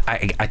everything.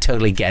 I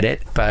totally get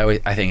it,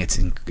 but I think it's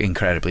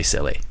incredibly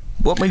silly.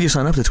 What made you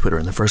sign up to Twitter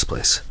in the first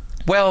place?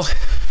 Well,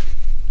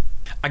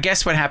 I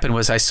guess what happened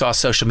was I saw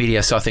social media,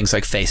 I saw things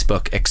like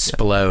Facebook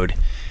explode.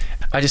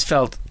 I just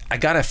felt I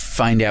gotta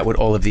find out what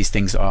all of these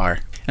things are.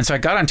 And so I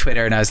got on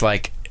Twitter and I was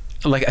like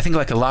I think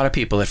like a lot of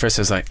people at first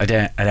I was like, I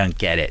don't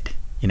get it.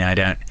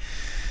 I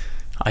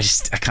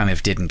kind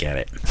of didn't get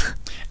it.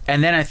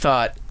 And then I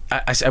thought,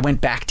 I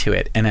went back to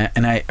it, and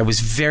I was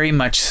very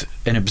much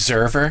an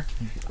observer.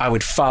 I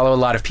would follow a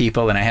lot of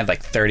people, and I had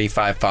like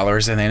 35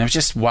 followers, and I was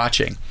just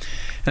watching.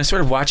 And I was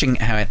sort of watching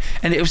how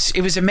and it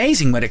was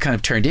amazing what it kind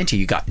of turned into.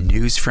 You got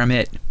news from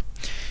it,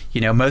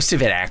 most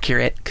of it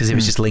accurate, because it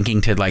was just linking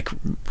to like,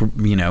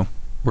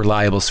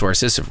 reliable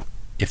sources,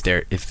 if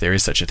there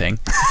is such a thing,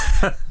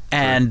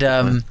 and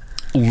a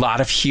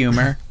lot of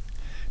humor.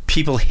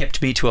 People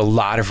hipped me to a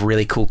lot of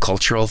really cool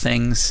cultural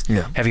things.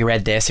 Yeah. Have you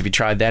read this? Have you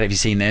tried that? Have you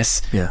seen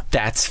this? Yeah.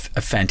 That's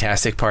a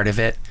fantastic part of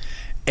it.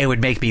 It would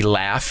make me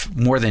laugh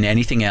more than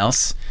anything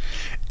else.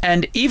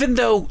 And even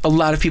though a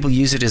lot of people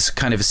use it as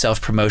kind of a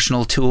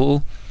self-promotional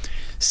tool,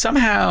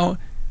 somehow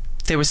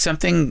there was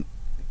something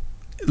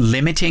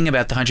limiting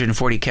about the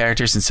 140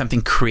 characters and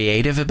something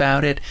creative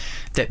about it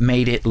that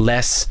made it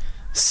less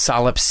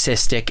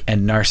solipsistic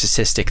and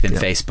narcissistic than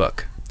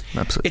Facebook.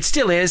 Absolutely. It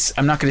still is.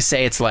 I'm not going to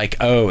say it's like,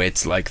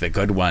 it's like the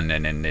good one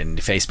and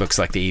Facebook's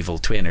like the evil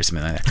twin or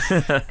something like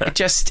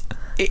that.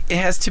 It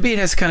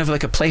has kind of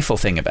like a playful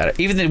thing about it.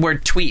 Even the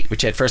word tweet,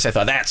 which at first I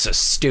thought that's a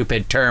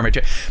stupid term,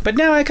 but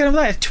now I kind of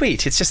like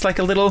tweet. It's just like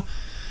a little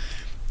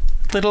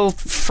little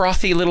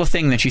frothy little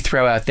thing that you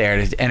throw out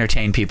there to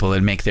entertain people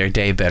and make their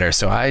day better.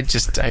 So I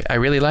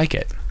really like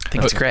it. I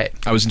think it's great.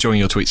 I was enjoying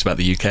your tweets about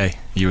the UK.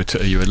 You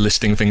were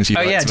listing things you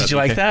liked about did you the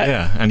like UK. that?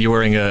 Yeah, and you're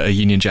wearing a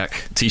Union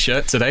Jack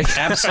t-shirt today.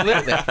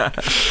 Absolutely.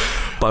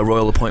 By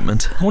royal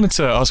appointment. I wanted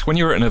to ask, when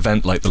you're at an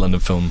event like the London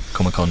Film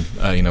Comic Con,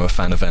 a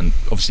fan event,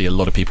 obviously a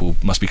lot of people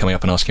must be coming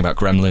up and asking about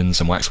Gremlins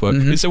and Waxwork.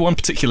 Mm-hmm. Is there one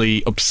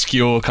particularly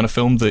obscure kind of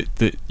film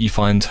that you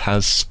find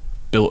has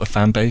built a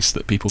fan base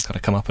that people kind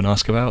of come up and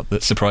ask about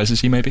that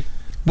surprises you maybe?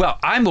 Well,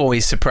 I'm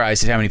always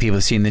surprised at how many people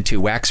have seen the 2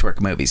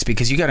 Waxwork movies,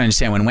 because you got to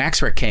understand, when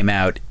Waxwork came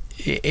out,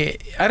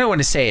 I don't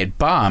want to say it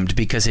bombed,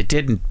 because it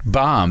didn't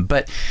bomb,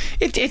 but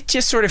it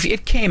just sort of,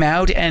 it came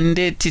out and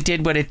it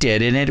did what it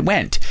did, and it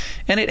went.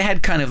 And it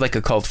had kind of like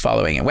a cult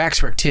following. And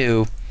Waxwork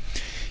 2,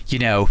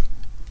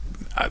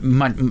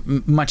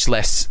 much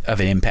less of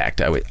an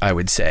impact, I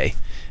would say.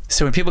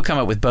 So when people come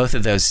up with both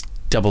of those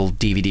double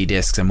DVD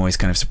discs, I'm always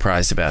kind of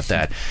surprised about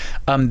that.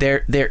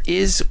 There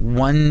is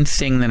one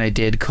thing that I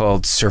did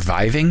called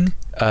Surviving,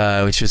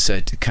 which was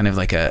kind of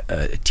like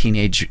a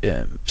teenage,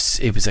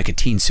 it was like a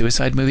teen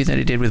suicide movie that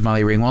I did with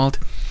Molly Ringwald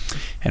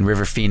and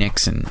River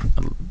Phoenix and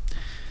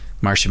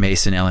Marsha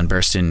Mason, Ellen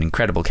Burstyn,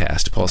 incredible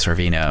cast, Paul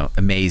Sorvino,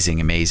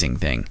 amazing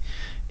thing.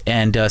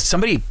 And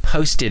somebody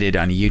posted it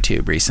on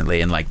YouTube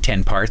recently in like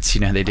 10 parts.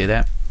 You know how they do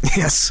that?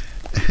 Yes.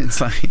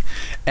 It's like,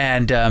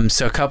 and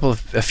so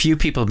a few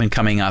people have been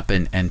coming up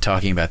and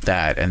talking about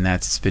that, and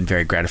that's been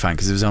very gratifying,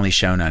 because it was only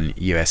shown on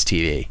US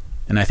TV,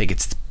 and I think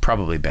it's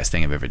probably the best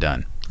thing I've ever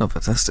done. Oh,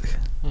 fantastic!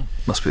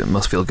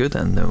 Must feel good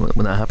then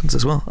when that happens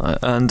as well.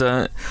 I'm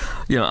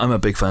a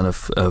big fan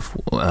of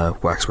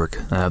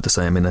Waxwork. I have to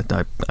say, I mean,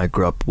 I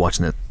grew up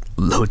watching it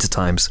loads of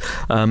times,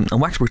 and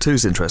Waxwork 2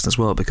 is interesting as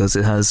well, because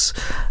it has,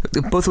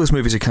 both of those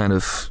movies are kind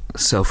of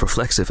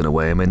self-reflexive in a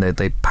way. I mean,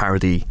 they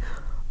parody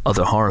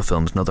other horror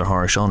films and other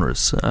horror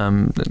genres.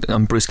 And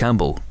Bruce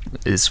Campbell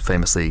is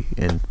famously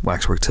in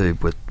Waxwork 2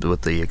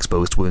 with the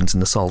exposed wounds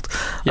and the salt.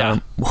 Yeah.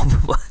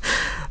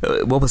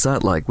 What was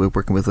that like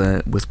working with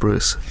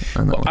Bruce?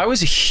 Well, I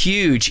was a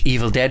huge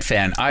Evil Dead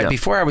fan.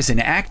 Before I was an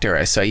actor,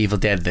 I saw Evil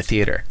Dead at the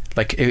theater.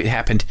 Like, it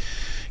happened,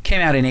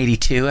 came out in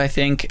 82, I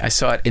think. I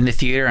saw it in the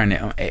theater,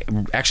 and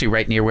actually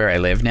right near where I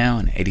live now,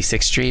 on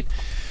 86th Street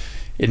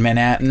in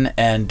Manhattan.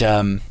 And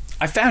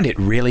I found it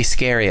really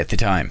scary at the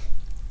time.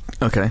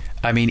 Okay.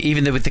 I mean,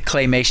 even with the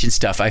claymation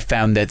stuff, I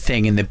found that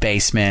thing in the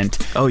basement.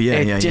 Oh,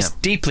 yeah, just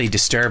deeply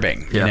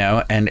disturbing, you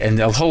know, and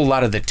a whole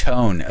lot of the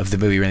tone of the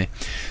movie. Really.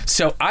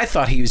 So I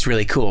thought he was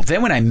really cool.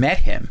 Then when I met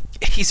him,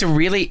 he's a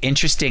really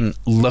interesting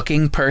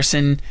looking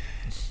person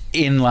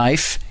in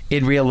life.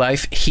 In real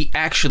life, he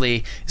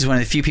actually is one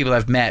of the few people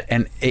I've met,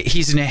 and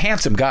he's a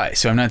handsome guy,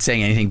 so I'm not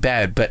saying anything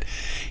bad, but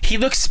he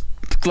looks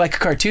like a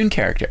cartoon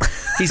character.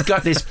 He's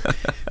got this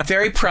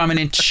very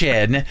prominent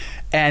chin,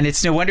 and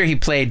it's no wonder he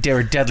played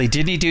Dudley.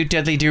 Didn't he do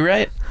Dudley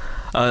Do-Right?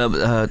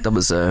 That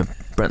was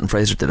Brendan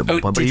Fraser did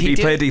it. But he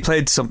played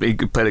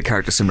a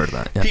character similar to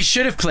that. Yeah. He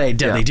should have played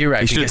Dudley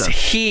Do-Right, because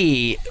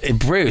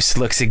Bruce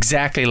looks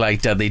exactly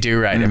like Dudley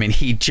Do-Right. I mean,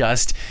 he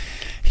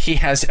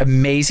has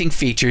amazing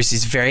features.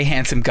 He's a very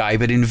handsome guy,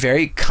 but in a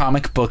very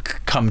comic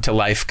book come to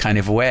life kind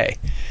of a way.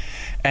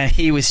 And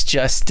he was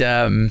just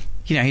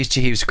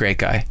he was a great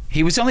guy.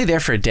 He was only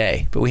there for a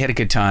day, but we had a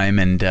good time.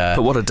 And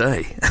but what a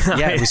day.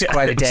 Yeah, it was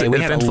quite a day.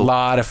 We had a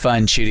lot of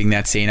fun shooting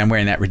that scene. I'm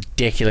wearing that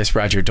ridiculous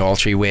Roger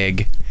Daltrey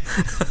wig.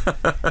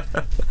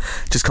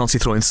 Just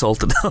constantly throwing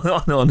salt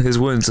on his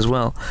wounds as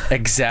well.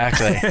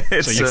 Exactly.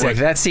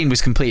 That scene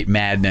was complete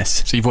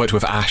madness. So you've worked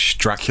with Ash,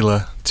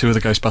 Dracula, 2 of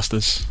the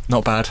Ghostbusters.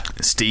 Not bad.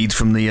 Steed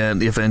from the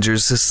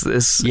Avengers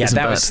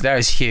that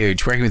was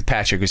huge. Working with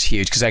Patrick was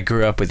huge, because I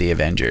grew up with the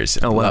Avengers.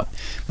 Oh wow.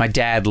 My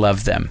dad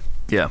loved them.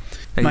 Yeah.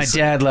 My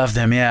dad loved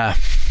them. Yeah.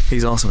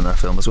 He's awesome in that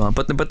film as well.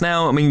 But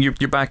now, I mean,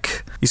 you're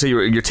back. You say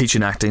you're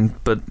teaching acting,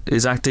 but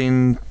is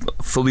acting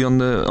fully on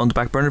the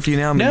back burner for you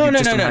now? I mean,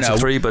 No.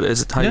 3, but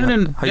is it how you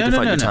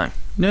define your time?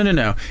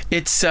 No.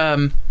 It's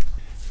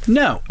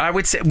no. I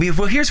would say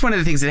here's one of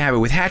the things that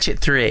happened with Hatchet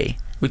 3,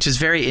 which is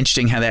very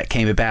interesting how that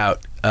came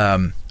about.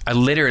 I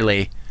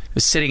literally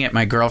was sitting at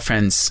my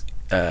girlfriend's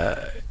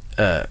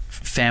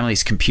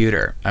family's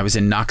computer. I was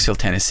in Knoxville,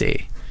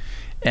 Tennessee,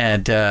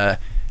 and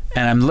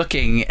I'm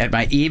looking at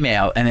my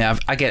email, and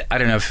I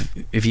don't know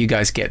if you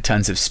guys get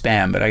tons of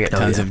spam, but I get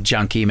tons of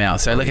junk email.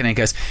 So I look at it, and it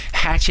goes,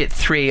 Hatchet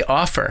 3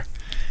 offer.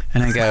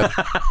 And I go,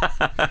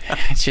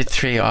 Hatchet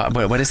 3,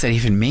 what does that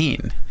even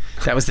mean?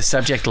 That was the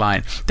subject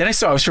line. Then I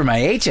saw it was from my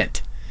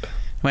agent. I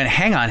went,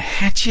 hang on,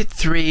 Hatchet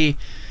 3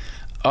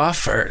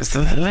 offer.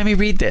 So let me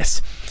read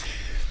this.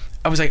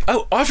 I was like,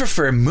 oh, offer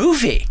for a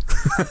movie.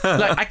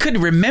 Like, I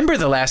couldn't remember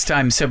the last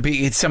time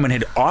someone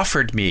had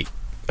offered me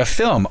a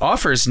film.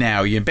 Offers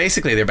now,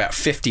 basically there are about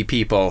 50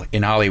 people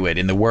in Hollywood,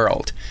 in the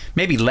world,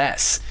 maybe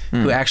less,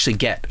 who actually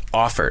get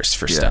offers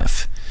for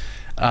stuff.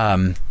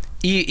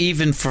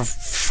 Even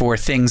for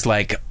things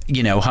like,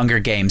 Hunger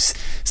Games,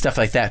 stuff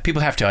like that,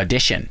 people have to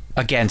audition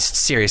against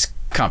serious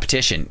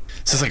competition.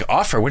 So it's like,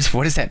 offer,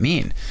 what does that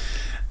mean?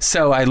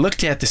 So I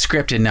looked at the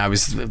script and I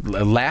was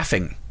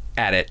laughing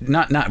at it,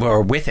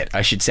 or with it,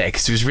 I should say,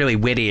 because it was really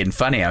witty and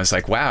funny. I was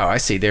like, wow, I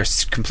see. They're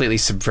completely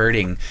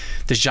subverting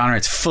the genre.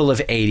 It's full of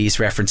 80s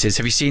references.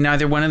 Have you seen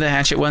either one of the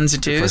Hatchet 1s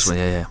and 2s? The first one,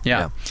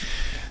 yeah.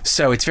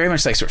 So it's very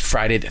much like sort of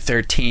Friday the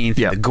 13th.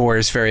 Yeah. The gore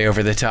is very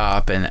over the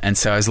top, and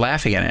so I was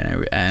laughing at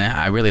it, and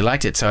I really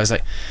liked it. So I was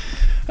like,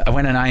 I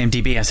went on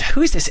IMDb. I was like,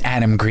 who is this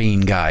Adam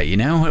Green guy? You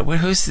know,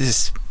 who's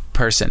this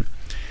person?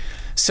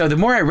 So the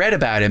more I read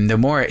about him, the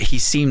more he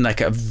seemed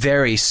like a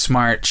very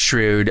smart,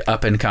 shrewd,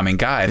 up-and-coming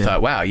guy. I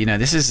thought, wow, you know,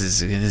 this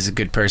is a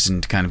good person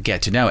to kind of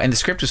get to know. And the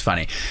script was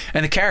funny.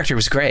 And the character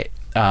was great.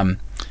 Again,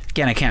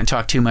 I can't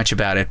talk too much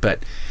about it,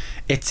 but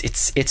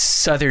it's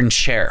Southern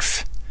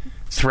sheriff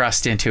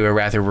thrust into a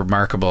rather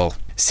remarkable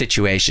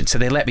situation. So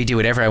they let me do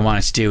whatever I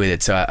wanted to do with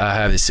it. So I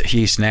have this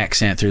Houston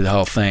accent through the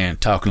whole thing,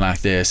 talking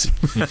like this.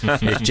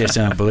 It's just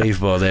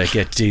unbelievable that I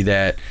get to do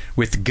that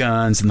with the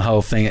guns and the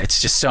whole thing.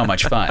 It's just so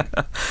much fun.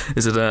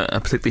 Is it a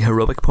particularly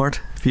heroic part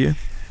for you?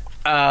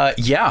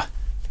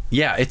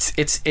 Yeah,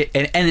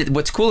 and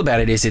what's cool about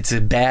it is it's a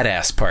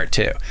badass part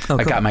too.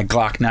 I got my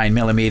Glock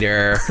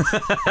 9mm,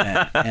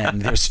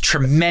 and there's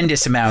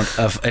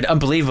an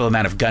unbelievable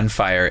amount of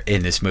gunfire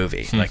in this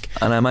movie. And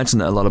I imagine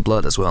a lot of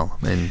blood as well.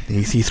 I mean,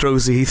 he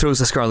throws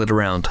the Scarlet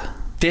around.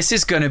 This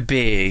is going to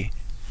be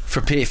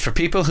for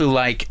people who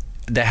like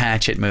the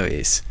Hatchet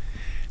movies.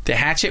 The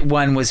Hatchet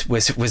 1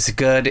 was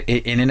good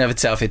in and of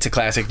itself. It's a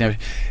classic.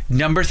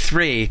 Number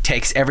 3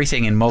 takes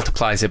everything and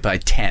multiplies it by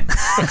 10.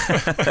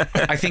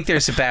 I think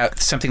there's about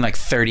something like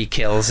 30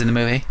 kills in the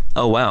movie.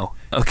 Oh wow!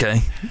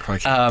 Okay.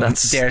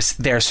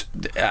 There's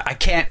I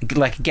can't,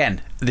 like,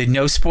 again,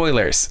 no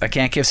spoilers. I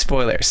can't give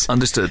spoilers.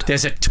 Understood.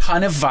 There's a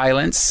ton of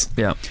violence.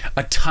 Yeah.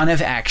 A ton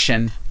of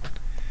action.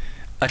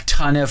 A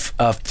ton of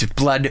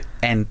blood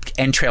and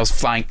entrails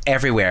flying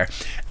everywhere,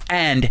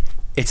 and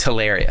it's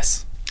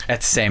hilarious.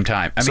 At the same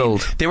time, I mean,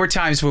 there were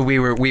times where we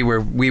were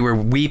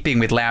weeping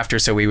with laughter,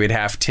 so we would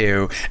have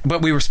to,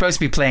 but we were supposed to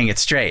be playing it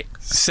straight.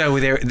 So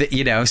there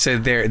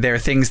are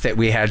things that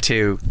we had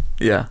to.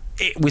 Yeah,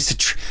 it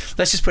was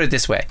let's just put it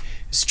this way: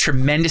 it's a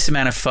tremendous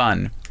amount of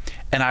fun,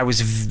 and I was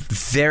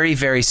very,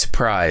 very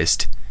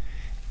surprised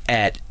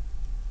at.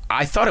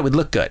 I thought it would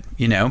look good,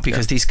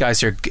 because these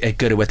guys are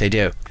good at what they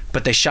do,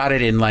 but they shot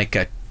it in like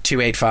a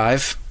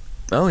 285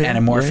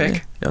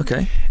 anamorphic. Yeah.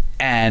 Okay,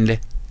 and.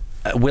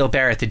 Will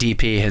Barrett, the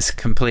DP, has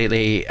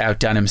completely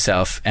outdone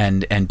himself,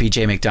 and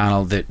BJ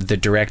McDonald, the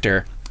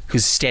director,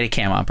 who's a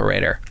Steadicam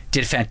operator,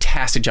 did a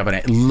fantastic job on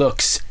it. It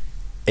looks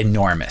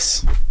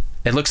enormous.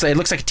 It looks like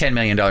a $10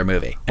 million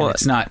movie. And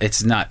it's not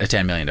a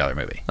 $10 million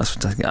movie. That's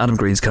fantastic. Adam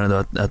Green's kind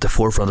of at the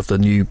forefront of the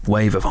new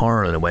wave of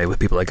horror in a way, with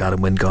people like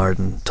Adam Wingard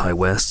and Ty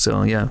West.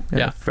 So yeah,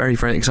 very,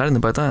 very excited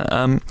about that.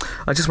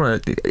 I just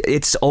want to.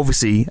 It's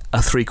obviously a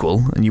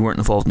threequel, and you weren't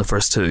involved in the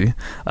first two,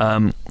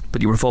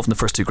 but you were involved in the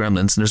first two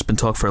Gremlins, and there's been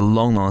talk for a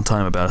long, long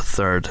time about a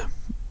third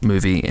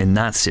movie in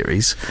that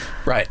series.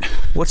 Right.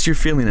 What's your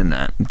feeling in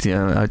that?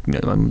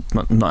 I'm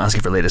not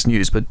asking for latest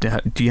news, but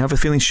do you have a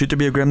feeling, should there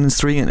be a Gremlins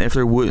 3, and if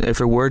there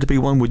were to be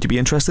one, would you be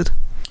interested?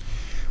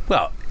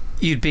 Well,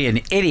 you'd be an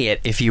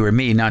idiot if you were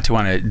me not to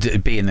want to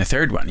be in the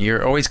third one.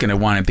 You're always going to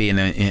want to be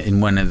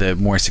in one of the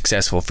more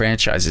successful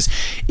franchises.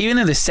 Even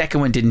though the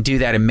second one didn't do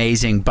that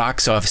amazing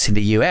box office in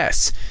the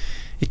US,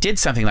 it did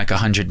something like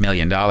 $100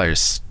 million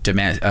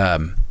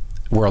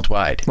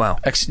worldwide. Wow.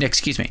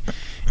 Excuse me.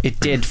 It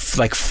did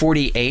like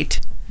 48.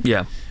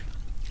 Yeah.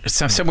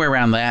 Somewhere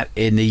around that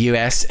in the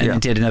US, and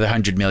it did another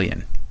 100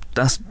 million.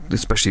 That's,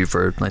 especially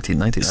for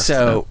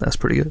 1990. That's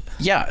pretty good.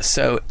 Yeah.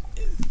 So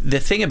the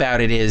thing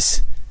about it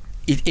is,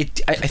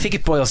 I think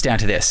it boils down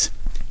to this: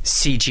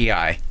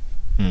 CGI.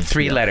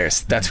 3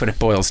 letters. That's what it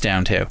boils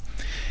down to.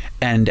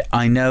 And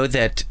I know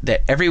that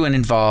everyone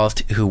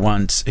involved who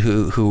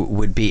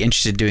would be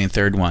interested in doing a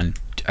third one,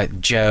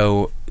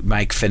 Joe,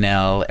 Mike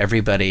Fennell,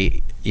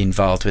 everybody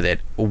involved with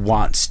it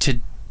wants to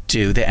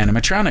do the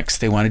animatronics.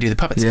 They want to do the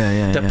puppets.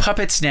 The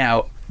puppets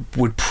now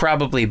would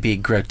probably be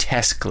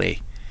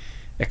grotesquely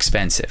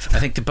expensive. I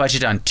think the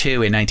budget on 2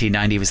 in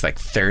 1990 was like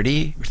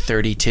 30 or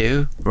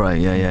 32.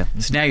 Right, yeah.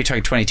 So now you're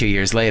talking 22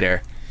 years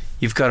later.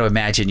 You've got to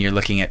imagine you're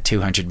looking at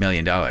 $200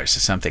 million or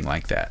something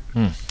like that.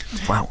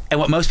 Wow. And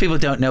what most people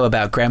don't know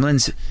about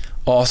Gremlins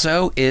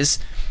also is,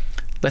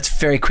 let's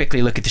very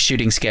quickly look at the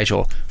shooting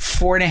schedule.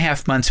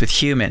 4.5 months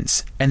with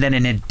humans, and then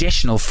an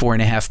additional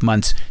 4.5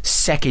 months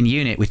second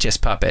unit with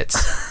just puppets.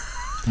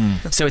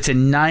 So it's a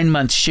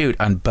 9-month shoot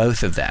on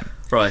both of them.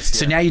 Right.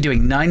 So now you're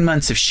doing 9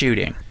 months of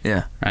shooting.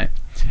 Yeah. Right.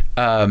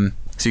 So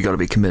you got to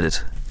be committed.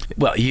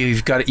 Well,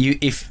 you've got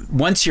if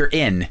once you're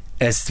in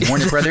as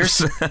Warner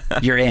Brothers,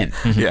 you're in.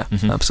 Yeah,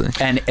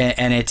 absolutely.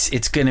 And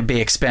it's going to be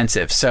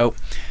expensive. So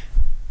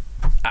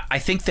I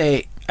think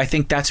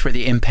that's where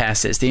the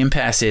impasse is. The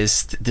impasse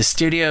is the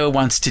studio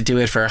wants to do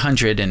it for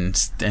 100, and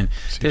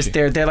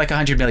they're like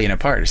 100 million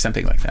apart or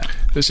something like that.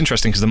 It was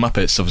interesting because the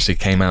Muppets obviously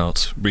came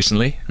out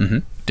recently. Mm-hmm.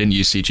 Didn't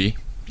use CG,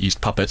 used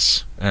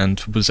puppets, and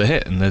was a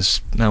hit. And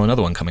there's now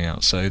another one coming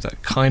out, so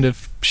that kind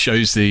of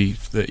shows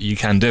that you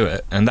can do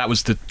it. And that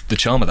was the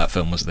charm of that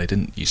film, was that they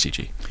didn't use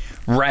CG.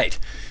 Right.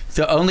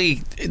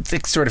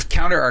 the sort of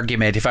counter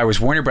argument, if I was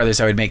Warner Brothers,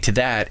 I would make to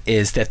that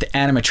is that the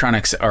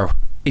animatronics are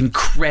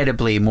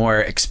incredibly more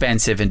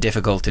expensive and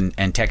difficult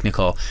and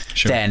technical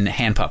than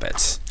hand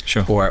puppets,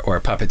 or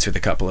puppets with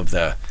a couple of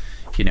the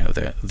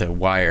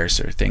wires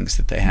or things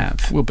that they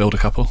have. We'll build a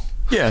couple.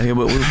 Yeah,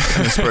 we'll in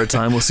a spare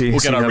time. We'll see. We'll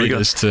get our how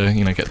readers to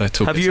get their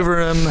toolkits. Have you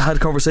ever had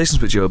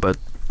conversations with Joe about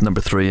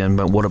number 3 and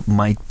about what it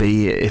might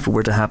be if it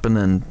were to happen?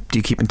 And do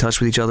you keep in touch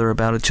with each other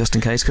about it just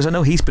in case? Because I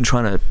know he's been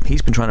trying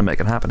to make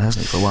it happen,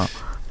 hasn't he, for a while?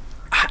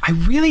 I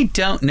really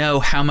don't know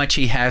how much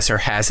he has or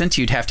hasn't.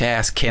 You'd have to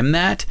ask him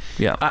that.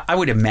 Yeah, I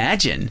would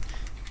imagine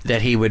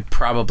that he would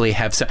probably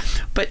have some,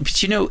 but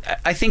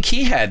I think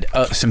he had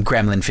some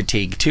gremlin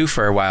fatigue too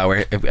for a while,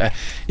 where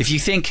if you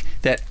think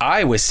that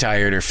I was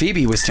tired or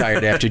Phoebe was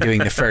tired after doing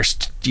the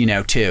first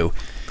 2,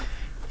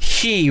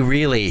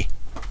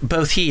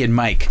 both he and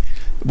Mike,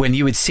 when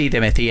you would see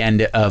them at the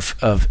end of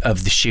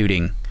the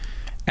shooting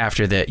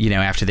after they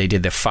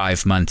did the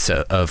 5 months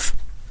of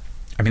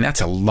I mean,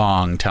 that's a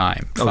long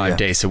time. 5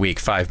 days a week,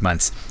 5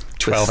 months,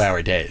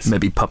 12-hour days.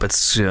 Maybe puppets.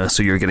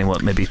 So you're getting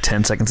what? Maybe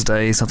 10 seconds a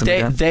day, something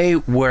like that. They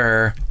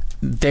were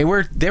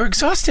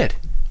exhausted.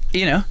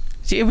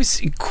 It was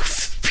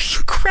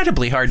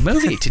incredibly hard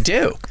movie to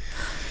do.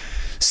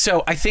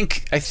 So I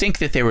think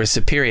that there was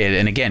a period,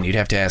 and again, you'd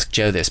have to ask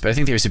Joe this, but I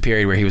think there was a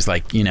period where he was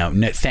like,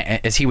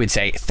 as he would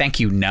say, "Thank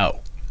you, no."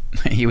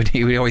 He would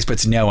always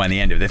puts no on the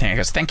end of the thing. He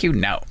goes, "Thank you,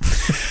 no."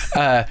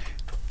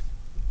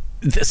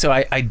 So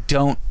I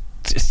don't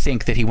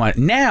think that he wanted.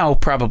 Now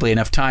probably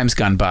enough time's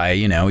gone by,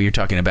 you're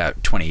talking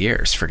about 20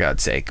 years, for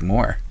God's sake,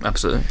 more.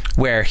 Absolutely.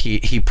 Where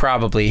he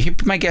probably,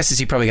 my guess is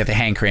he probably got the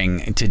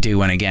hankering to do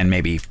one again,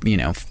 maybe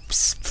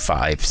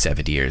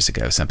 5-7 years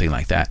ago, something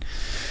like that.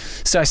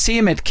 So I see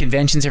him at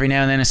conventions every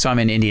now and then. I saw him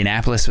in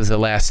Indianapolis was the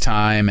last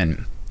time,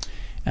 and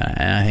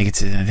I think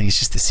it's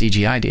just the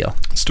CGI deal.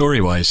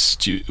 Story-wise,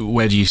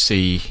 where do you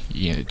see?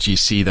 Do you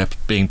see there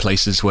being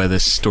places where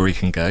this story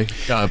can go?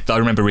 I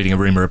remember reading a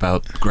rumor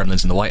about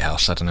Gremlins in the White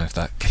House. I don't know if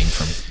that came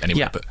from anywhere.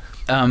 Yeah. But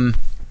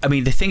I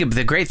mean,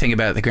 the great thing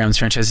about the Gremlins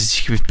franchise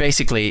is you could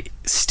basically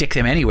stick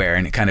them anywhere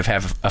and kind of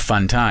have a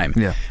fun time.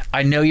 Yeah.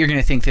 I know you're going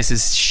to think this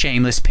is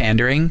shameless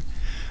pandering,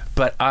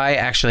 but I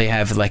actually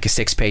have like a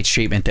 6-page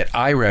treatment that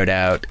I wrote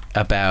out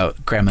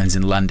about Gremlins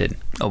in London.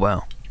 Oh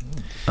wow.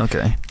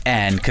 Okay.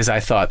 And because I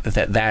thought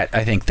that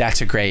I think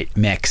that's a great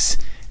mix.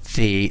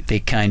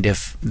 The kind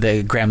of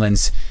the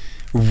Gremlins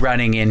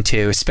running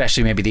into,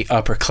 especially maybe the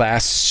upper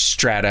class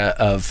strata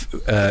of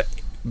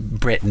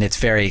Britain. It's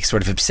very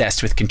sort of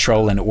obsessed with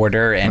control and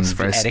order and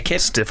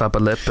etiquette. Stiff upper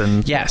lip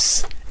and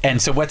yes.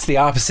 And so what's the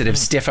opposite of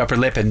stiff upper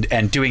lip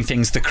and doing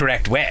things the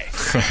correct way?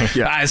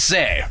 Yeah. I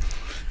say,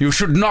 you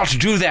should not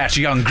do that,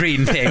 young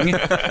green thing.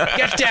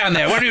 Get down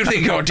there. What do you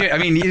think you're doing? I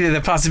mean,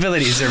 the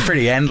possibilities are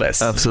pretty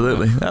endless.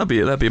 Absolutely. That'd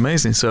be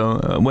amazing.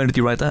 So when did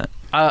you write that?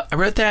 I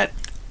wrote that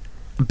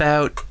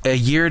about a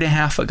year and a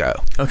half ago.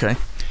 Okay.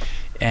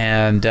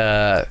 And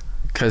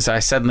because I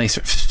suddenly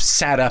sort of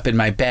sat up in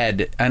my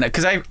bed, and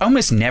because I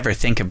almost never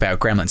think about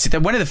Gremlins.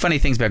 One of the funny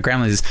things about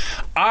Gremlins is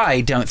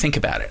I don't think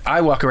about it.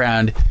 I walk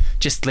around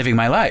just living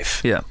my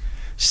life. Yeah.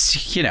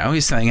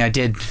 It's something I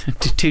did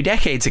 2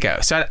 decades ago.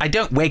 So I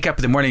don't wake up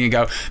in the morning and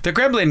go, the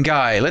Gremlin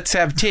guy, let's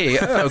have tea.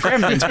 Oh,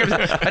 Gremlins.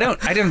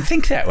 I don't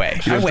think that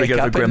way. You don't wake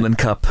up the Gremlin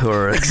cup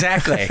or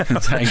exactly.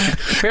 It's like,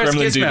 where's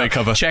Gizmo?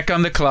 Cover. Check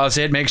on the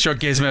closet, make sure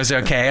Gizmo's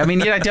okay. I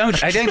mean, I don't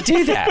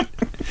do that.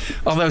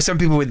 Although some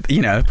people would,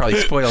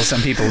 probably spoil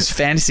some people's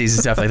fantasies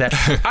and stuff like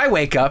that. I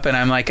wake up and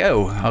I'm like,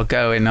 oh, I'll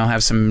go and I'll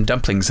have some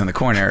dumplings in the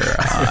corner.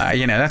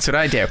 That's what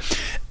I do.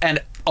 And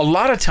a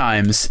lot of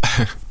times,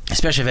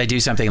 especially if I do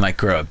something like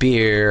grow a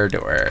beard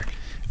or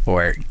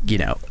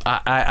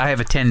I have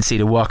a tendency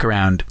to walk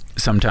around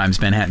sometimes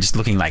Manhattan just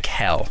looking like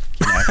hell.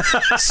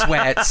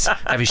 Sweats,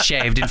 I was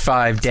shaved in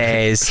 5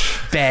 days,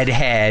 bed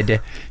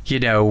head,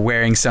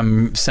 wearing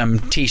some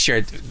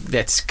t-shirt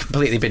that's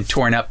completely been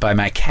torn up by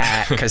my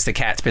cat because the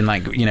cat's been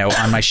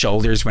on my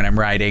shoulders when I'm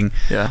riding.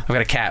 Yeah. I've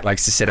got a cat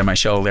likes to sit on my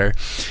shoulder.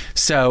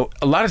 So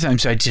a lot of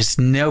times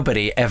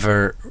nobody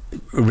ever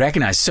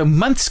recognizes. So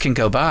months can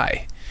go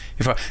by.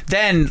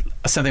 Then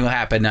something will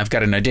happen. I've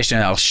got an audition.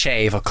 I'll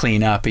shave. I'll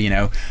clean up.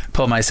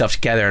 Pull myself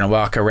together and I'll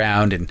walk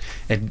around and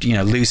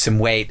lose some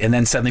weight. And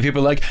then suddenly people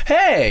are like,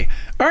 "Hey,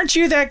 aren't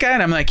you that guy?"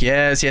 And I'm like,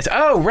 "Yes.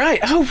 Oh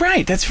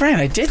right. That's right.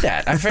 I did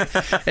that."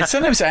 And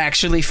sometimes I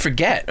actually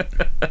forget.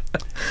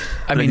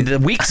 I mean, the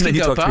weeks can go by.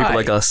 You talk to people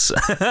like us.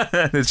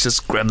 It's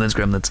just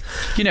Gremlins.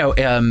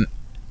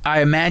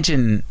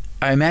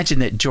 I imagine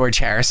that George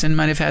Harrison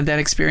might have had that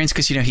experience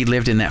because, he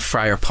lived in that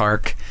Friar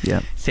Park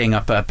thing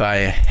up by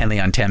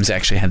Henley-on-Thames. I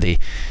actually had the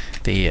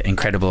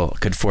incredible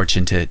good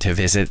fortune to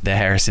visit the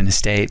Harrison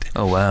estate.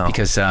 Oh, wow.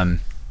 Because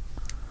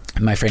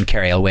my friend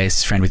Carrie Elways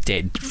is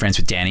friends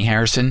with Danny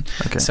Harrison.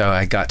 Okay. So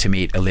I got to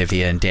meet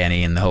Olivia and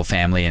Danny and the whole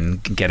family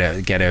and get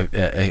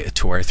a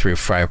tour through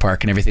Friar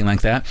Park and everything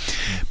like that.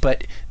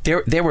 But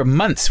there were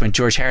months when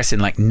George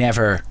Harrison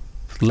never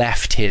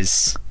left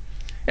his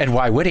And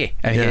why would he?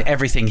 I mean,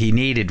 everything he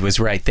needed was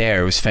right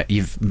there. It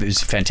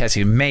was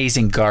fantastic.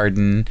 Amazing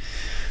garden.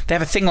 They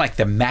have a thing like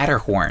the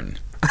Matterhorn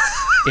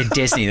in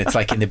Disney that's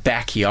like in the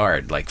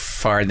backyard, like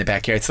far in the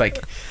backyard. It's like,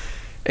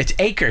 it's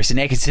acres and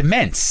acres. It's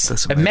immense.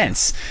 That's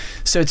immense.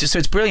 So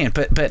it's brilliant.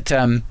 But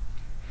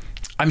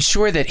I'm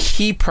sure that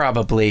he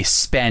probably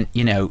spent,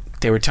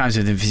 there were times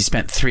when he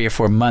spent 3 or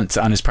 4 months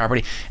on his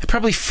property and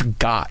probably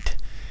forgot.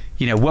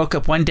 Woke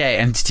up one day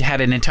and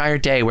had an entire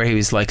day where he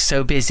was like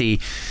so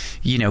busy,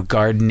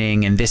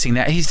 gardening and this and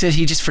that. He said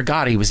he just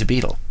forgot he was a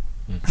Beatle.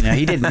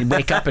 He didn't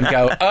wake up and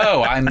go,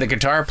 "Oh, I'm the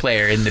guitar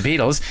player in the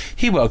Beatles."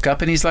 He woke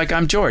up and he's like,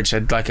 "I'm George.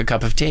 I'd like a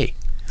cup of tea."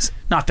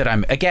 Not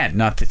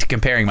that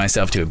comparing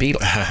myself to a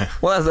Beatle.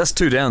 Well, that's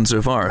 2 down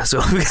so far.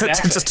 So we've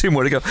got just 2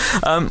 more to go.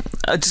 I want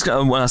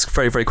to ask a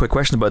very, very quick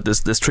question about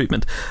this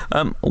treatment.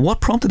 What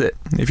prompted it?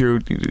 If you're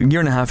a year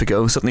and a half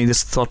ago, suddenly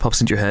this thought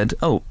pops into your head,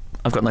 "Oh,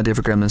 I've got an idea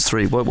for Gremlins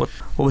 3. What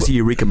was the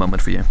eureka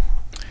moment for you?"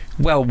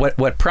 Well,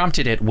 what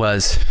prompted it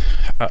was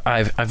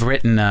I've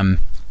written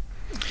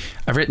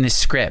this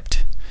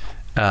script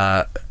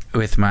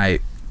with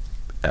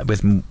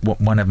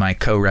one of my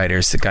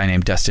co-writers, a guy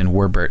named Dustin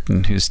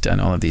Warburton, who's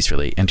done all of these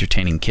really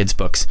entertaining kids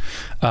books.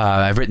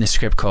 I've written a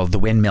script called The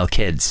Windmill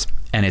Kids,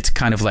 and it's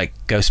kind of like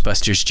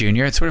Ghostbusters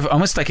Jr. It's sort of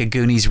almost like a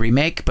Goonies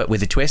remake, but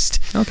with a twist.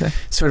 Okay.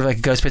 Sort of like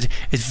a Ghostbusters.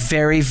 It's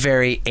very,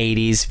 very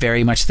 80s,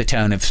 very much the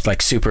tone of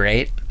like Super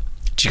 8.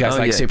 Do you guys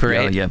like Super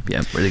 8? Yeah,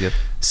 really good.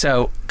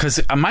 So, because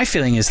my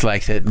feeling is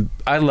like that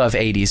I love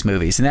 80s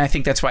movies, and I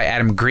think that's why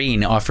Adam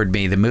Green offered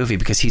me the movie,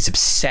 because he's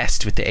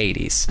obsessed with the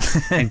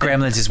 80s. And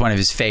Gremlins is one of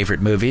his favorite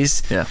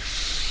movies. Yeah.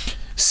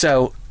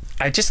 So,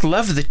 I just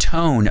love the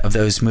tone of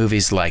those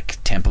movies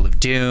like Temple of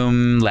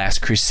Doom,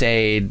 Last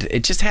Crusade.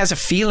 It just has a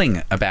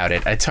feeling about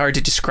it. It's hard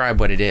to describe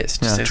what it is.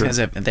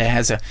 It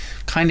has a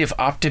kind of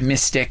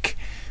optimistic,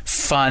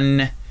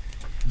 fun,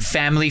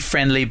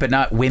 family-friendly, but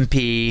not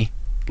wimpy,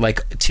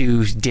 like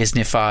too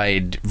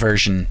Disney-fied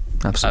version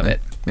of it.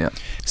 Yeah.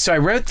 So I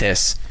wrote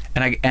this,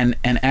 and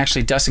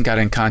actually Dustin got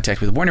in contact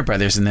with Warner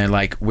Brothers, and they're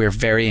like, "We're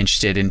very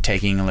interested in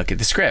taking a look at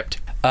the script.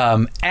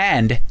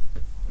 And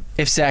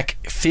if Zach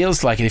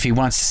feels like it, if he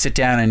wants to sit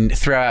down and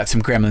throw out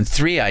some Gremlins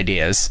 3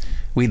 ideas,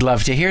 we'd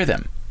love to hear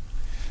them."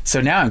 So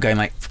now I'm going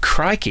like,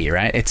 crikey,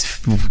 right?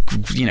 It's,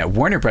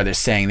 Warner Brothers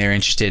saying they're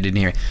interested in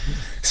hearing.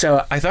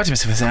 So I thought to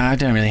myself, I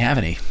don't really have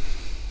any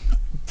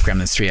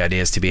Gremlins 3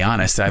 ideas, to be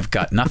honest. I've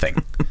got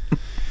nothing.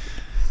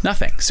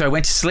 Nothing. So I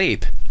went to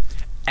sleep,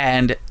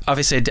 and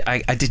obviously I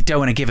don't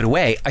want to give it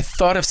away. I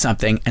thought of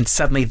something, and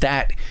suddenly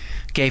that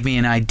gave me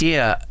an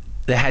idea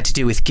that had to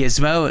do with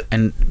Gizmo,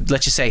 and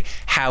let's just say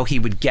how he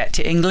would get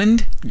to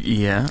England.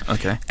 Yeah,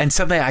 okay. And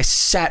suddenly I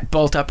sat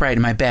bolt upright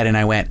in my bed, and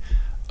I went,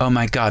 "Oh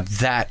my God,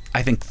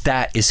 I think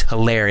that is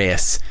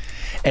hilarious."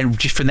 And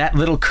just from that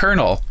little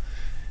kernel,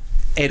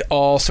 it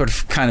all sort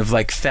of kind of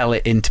like fell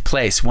into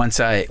place once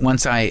I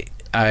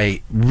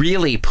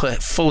really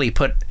fully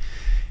put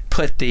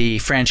the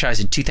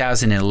franchise in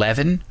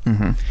 2011.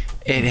 Mm-hmm.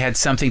 It had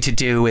something to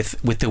do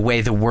with the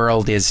way the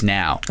world is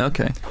now.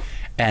 Okay.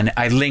 And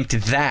I linked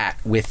that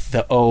with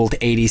the old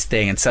 80s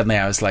thing, and suddenly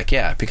I was like,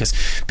 yeah, because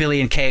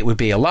Billy and Kate would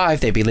be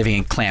alive, they'd be living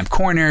in clam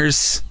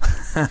corners,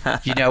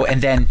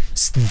 and then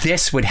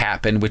this would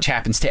happen, which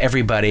happens to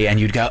everybody, and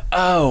you'd go,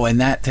 oh,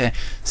 and that.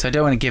 So I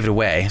don't want to give it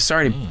away.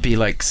 Sorry to be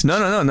like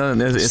no.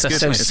 It's good.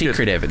 So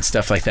secretive and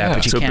stuff like that. Yeah.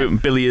 But you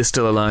can't. Billy is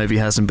still alive. He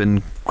hasn't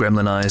been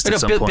gremlinized at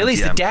some point.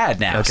 Billy's the dad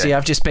now. Okay. See,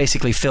 I've just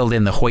basically filled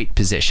in the Hoyt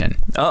position.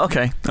 Oh,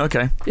 okay.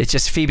 It's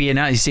just Phoebe and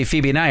I. You see,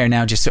 Phoebe and I are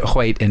now just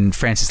Hoyt and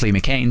Francis Lee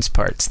McCain's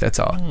parts. That's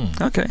all.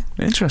 Okay,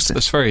 interesting.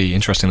 It's very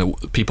interesting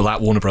that people at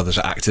Warner Brothers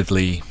are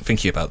actively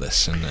thinking about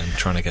this and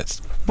trying to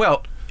get...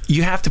 Well,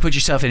 you have to put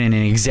yourself in an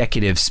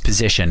executive's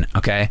position,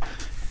 okay?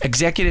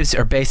 Executives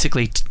are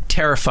basically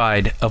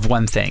terrified of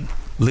one thing: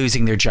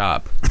 losing their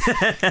job.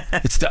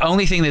 It's the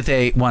only thing that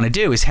they want to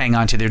do is hang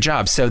on to their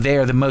job. So they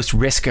are the most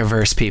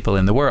risk-averse people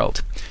in the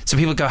world. So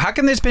people go, how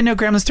come there's been no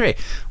Gremlins 3?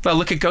 Well,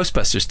 look at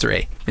Ghostbusters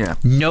 3. Yeah.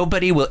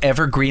 Nobody will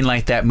ever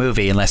greenlight that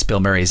movie unless Bill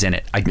Murray's in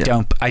it. I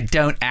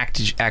don't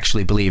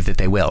actually believe that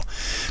they will.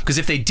 Because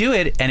if they do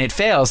it and it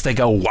fails, they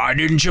go, why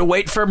didn't you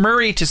wait for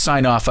Murray to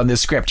sign off on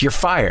this script? You're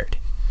fired.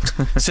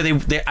 So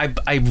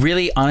I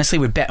really honestly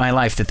would bet my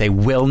life that they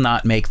will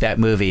not make that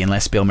movie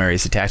unless Bill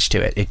Murray's attached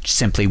to it. It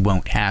simply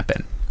won't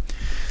happen.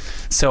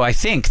 So I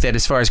think that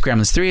as far as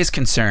Gremlins 3 is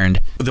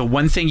concerned, the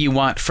one thing you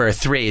want for a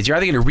 3 is you're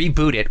either going to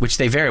reboot it, which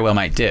they very well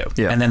might do,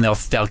 and then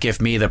they'll give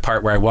me the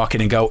part where I walk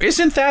in and go,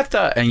 isn't that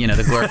the... And,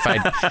 the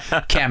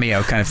glorified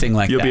cameo kind of thing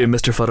like You'll that. You'll be a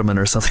Mr. Futterman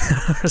or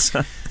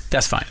something.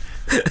 That's fine.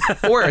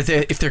 Or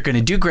if they're going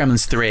to do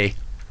Gremlins 3,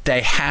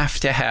 they have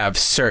to have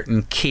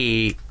certain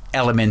key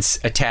elements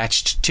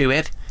attached to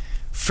it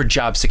for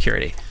job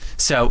security.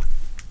 So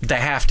they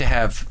have to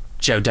have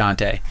Joe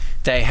Dante.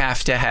 They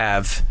have to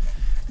have...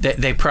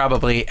 They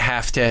probably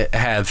have to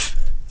have,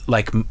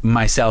 like,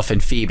 myself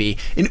and Phoebe.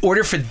 In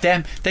order for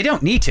them... They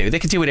don't need to. They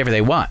can do whatever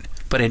they want.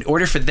 But in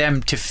order for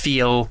them to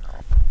feel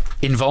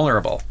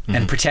invulnerable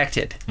and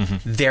protected,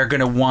 they're going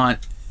to want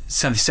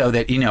So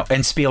that,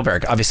 and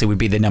Spielberg obviously would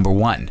be the number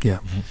one. Yeah.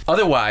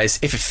 Otherwise,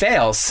 if it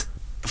fails,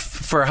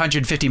 for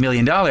 $150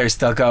 million,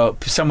 they'll go,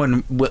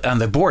 someone on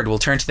the board will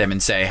turn to them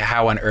and say,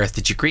 how on earth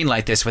did you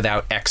greenlight this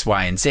without X,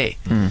 Y, and Z?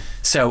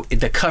 So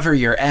the cover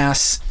your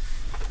ass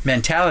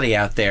mentality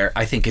out there,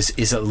 I think,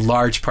 is a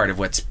large part of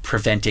what's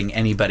preventing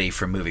anybody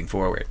from moving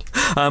forward.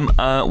 One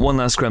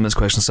last Gremlins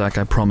question, Zach.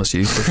 I promise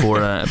you before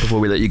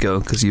we let you go,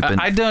 because you've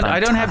been. I don't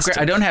have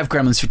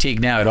Gremlins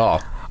fatigue now at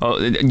all. Oh,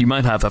 you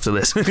might have after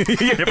this.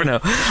 You never know.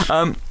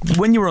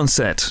 When you were on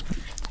set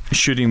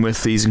shooting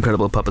with these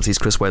incredible puppets, these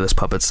Chris Wallace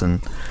puppets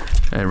and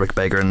Rick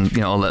Baker and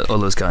all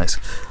those guys,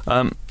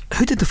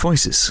 who did the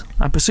voices?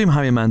 I presume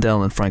Harry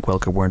Mandel and Frank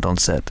Welker weren't on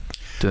set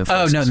doing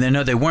voices. Oh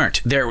no, they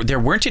weren't. There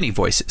weren't any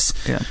voices.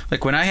 Yeah.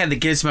 Like when I had the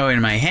gizmo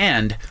in my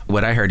hand,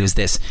 what I heard was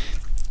this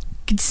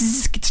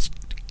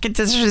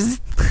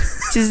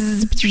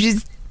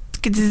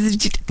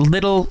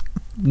little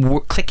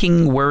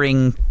clicking,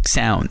 whirring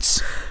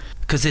sounds.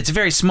 Because it's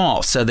very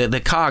small, so the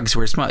cogs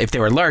were small. If they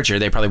were larger,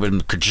 they probably would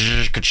have,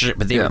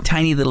 but they were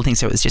tiny little things,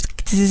 so it was just.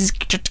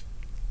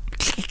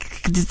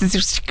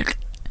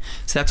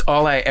 So that's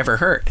all I ever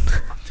heard.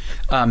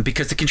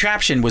 Because the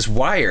contraption was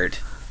wired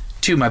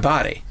to my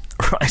body.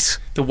 Right.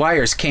 The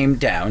wires came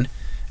down,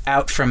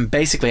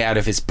 basically out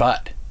of his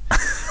butt.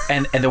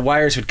 and the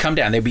wires would come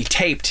down, they'd be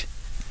taped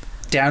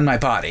down my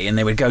body, and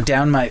they would go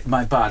down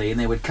my body, and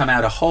they would come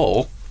out a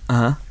hole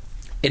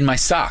in my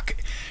sock.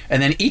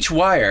 And then each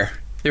wire,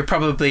 there were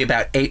probably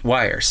about 8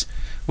 wires,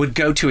 would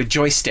go to a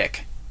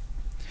joystick.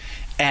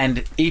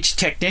 And each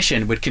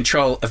technician would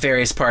control a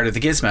various part of the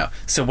gizmo.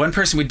 So one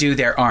person would do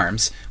their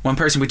arms, one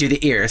person would do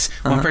the ears,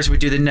 one person would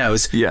do the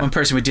nose, one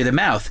person would do the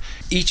mouth.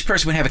 Each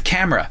person would have a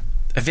camera,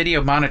 a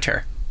video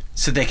monitor,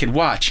 so they could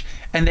watch.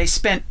 And they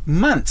spent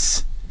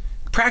months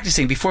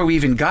practicing before we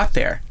even got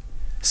there,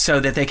 so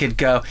that they could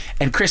go.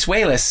 And Chris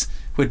Wallace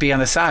would be on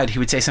the side. He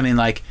would say something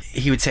like,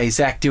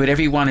 Zach, do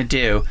whatever you want to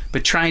do,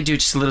 but try and do it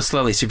just a little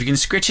slowly. So if you can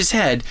scritch his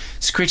head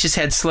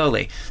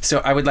slowly. So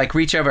I would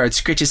reach over, I'd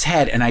scritch his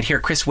head, and I'd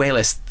hear Chris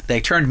Wallace. They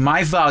turned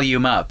my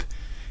volume up,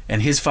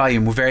 and his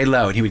volume were very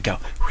low, and he would go,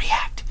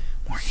 react,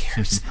 more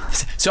ears.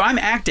 So I'm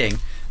acting,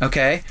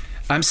 okay?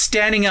 I'm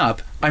standing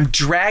up. I'm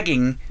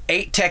dragging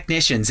 8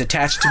 technicians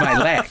attached to my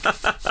leg.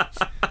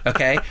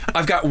 Okay?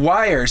 I've got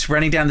wires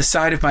running down the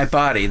side of my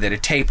body that are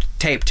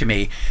taped to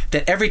me,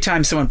 that every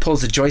time someone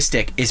pulls a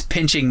joystick is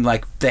pinching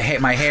my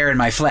hair and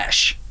my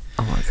flesh.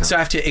 Oh my God. So I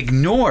have to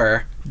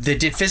ignore the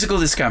physical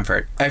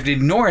discomfort. I have to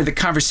ignore the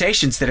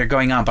conversations that are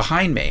going on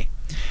behind me.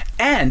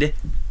 And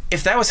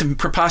if that wasn't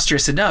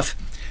preposterous enough,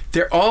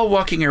 they're all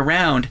walking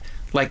around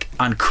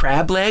on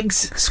crab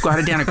legs,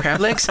 squatted down on crab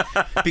legs.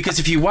 Because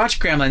if you watch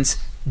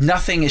Gremlins,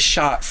 nothing is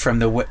shot from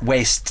the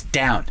waist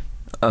down.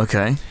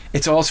 Okay.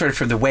 It's all sort of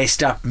from the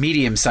waist up,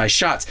 medium-sized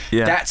shots.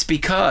 Yeah. That's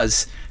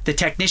because the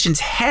technicians'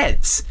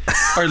 heads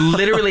are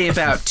literally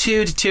about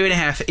 2 to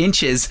 2.5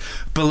 inches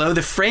below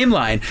the frame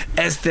line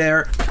as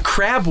they're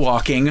crab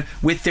walking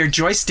with their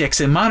joysticks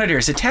and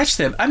monitors attached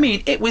to them. I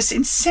mean, it was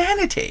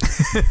insanity.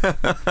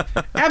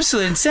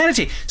 Absolute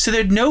insanity. So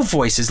there are no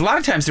voices. A lot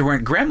of times there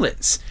weren't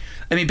gremlins.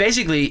 I mean,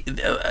 basically,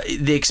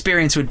 the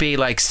experience would be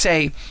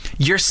say,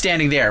 you're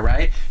standing there,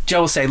 right?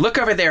 Joe will say, look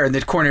over there in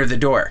the corner of the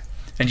door.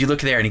 And you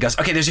look there and he goes,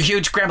 okay, there's a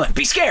huge gremlin.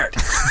 Be scared.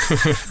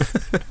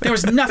 There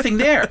was nothing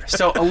there.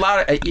 So a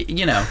lot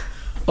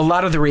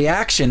of the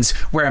reactions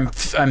where I'm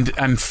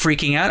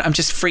freaking out, I'm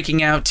just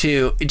freaking out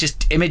to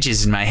just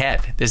images in my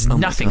head. There's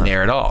nothing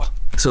there at all.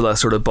 So that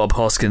sort of Bob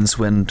Hoskins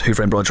when Who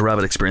Framed Roger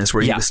Rabbit experience,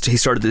 where he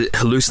started to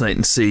hallucinate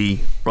and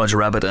see Roger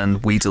Rabbit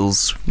and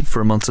Weasels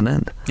for months on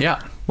end.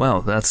 Yeah.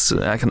 Wow, I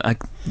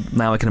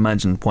can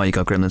imagine why you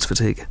got Gremlins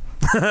fatigue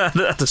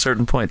at a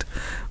certain point.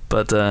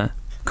 But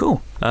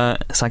cool,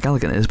 Zach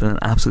Galligan, it has been an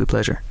absolute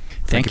pleasure.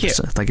 Thank you.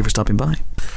 Thank you for stopping by.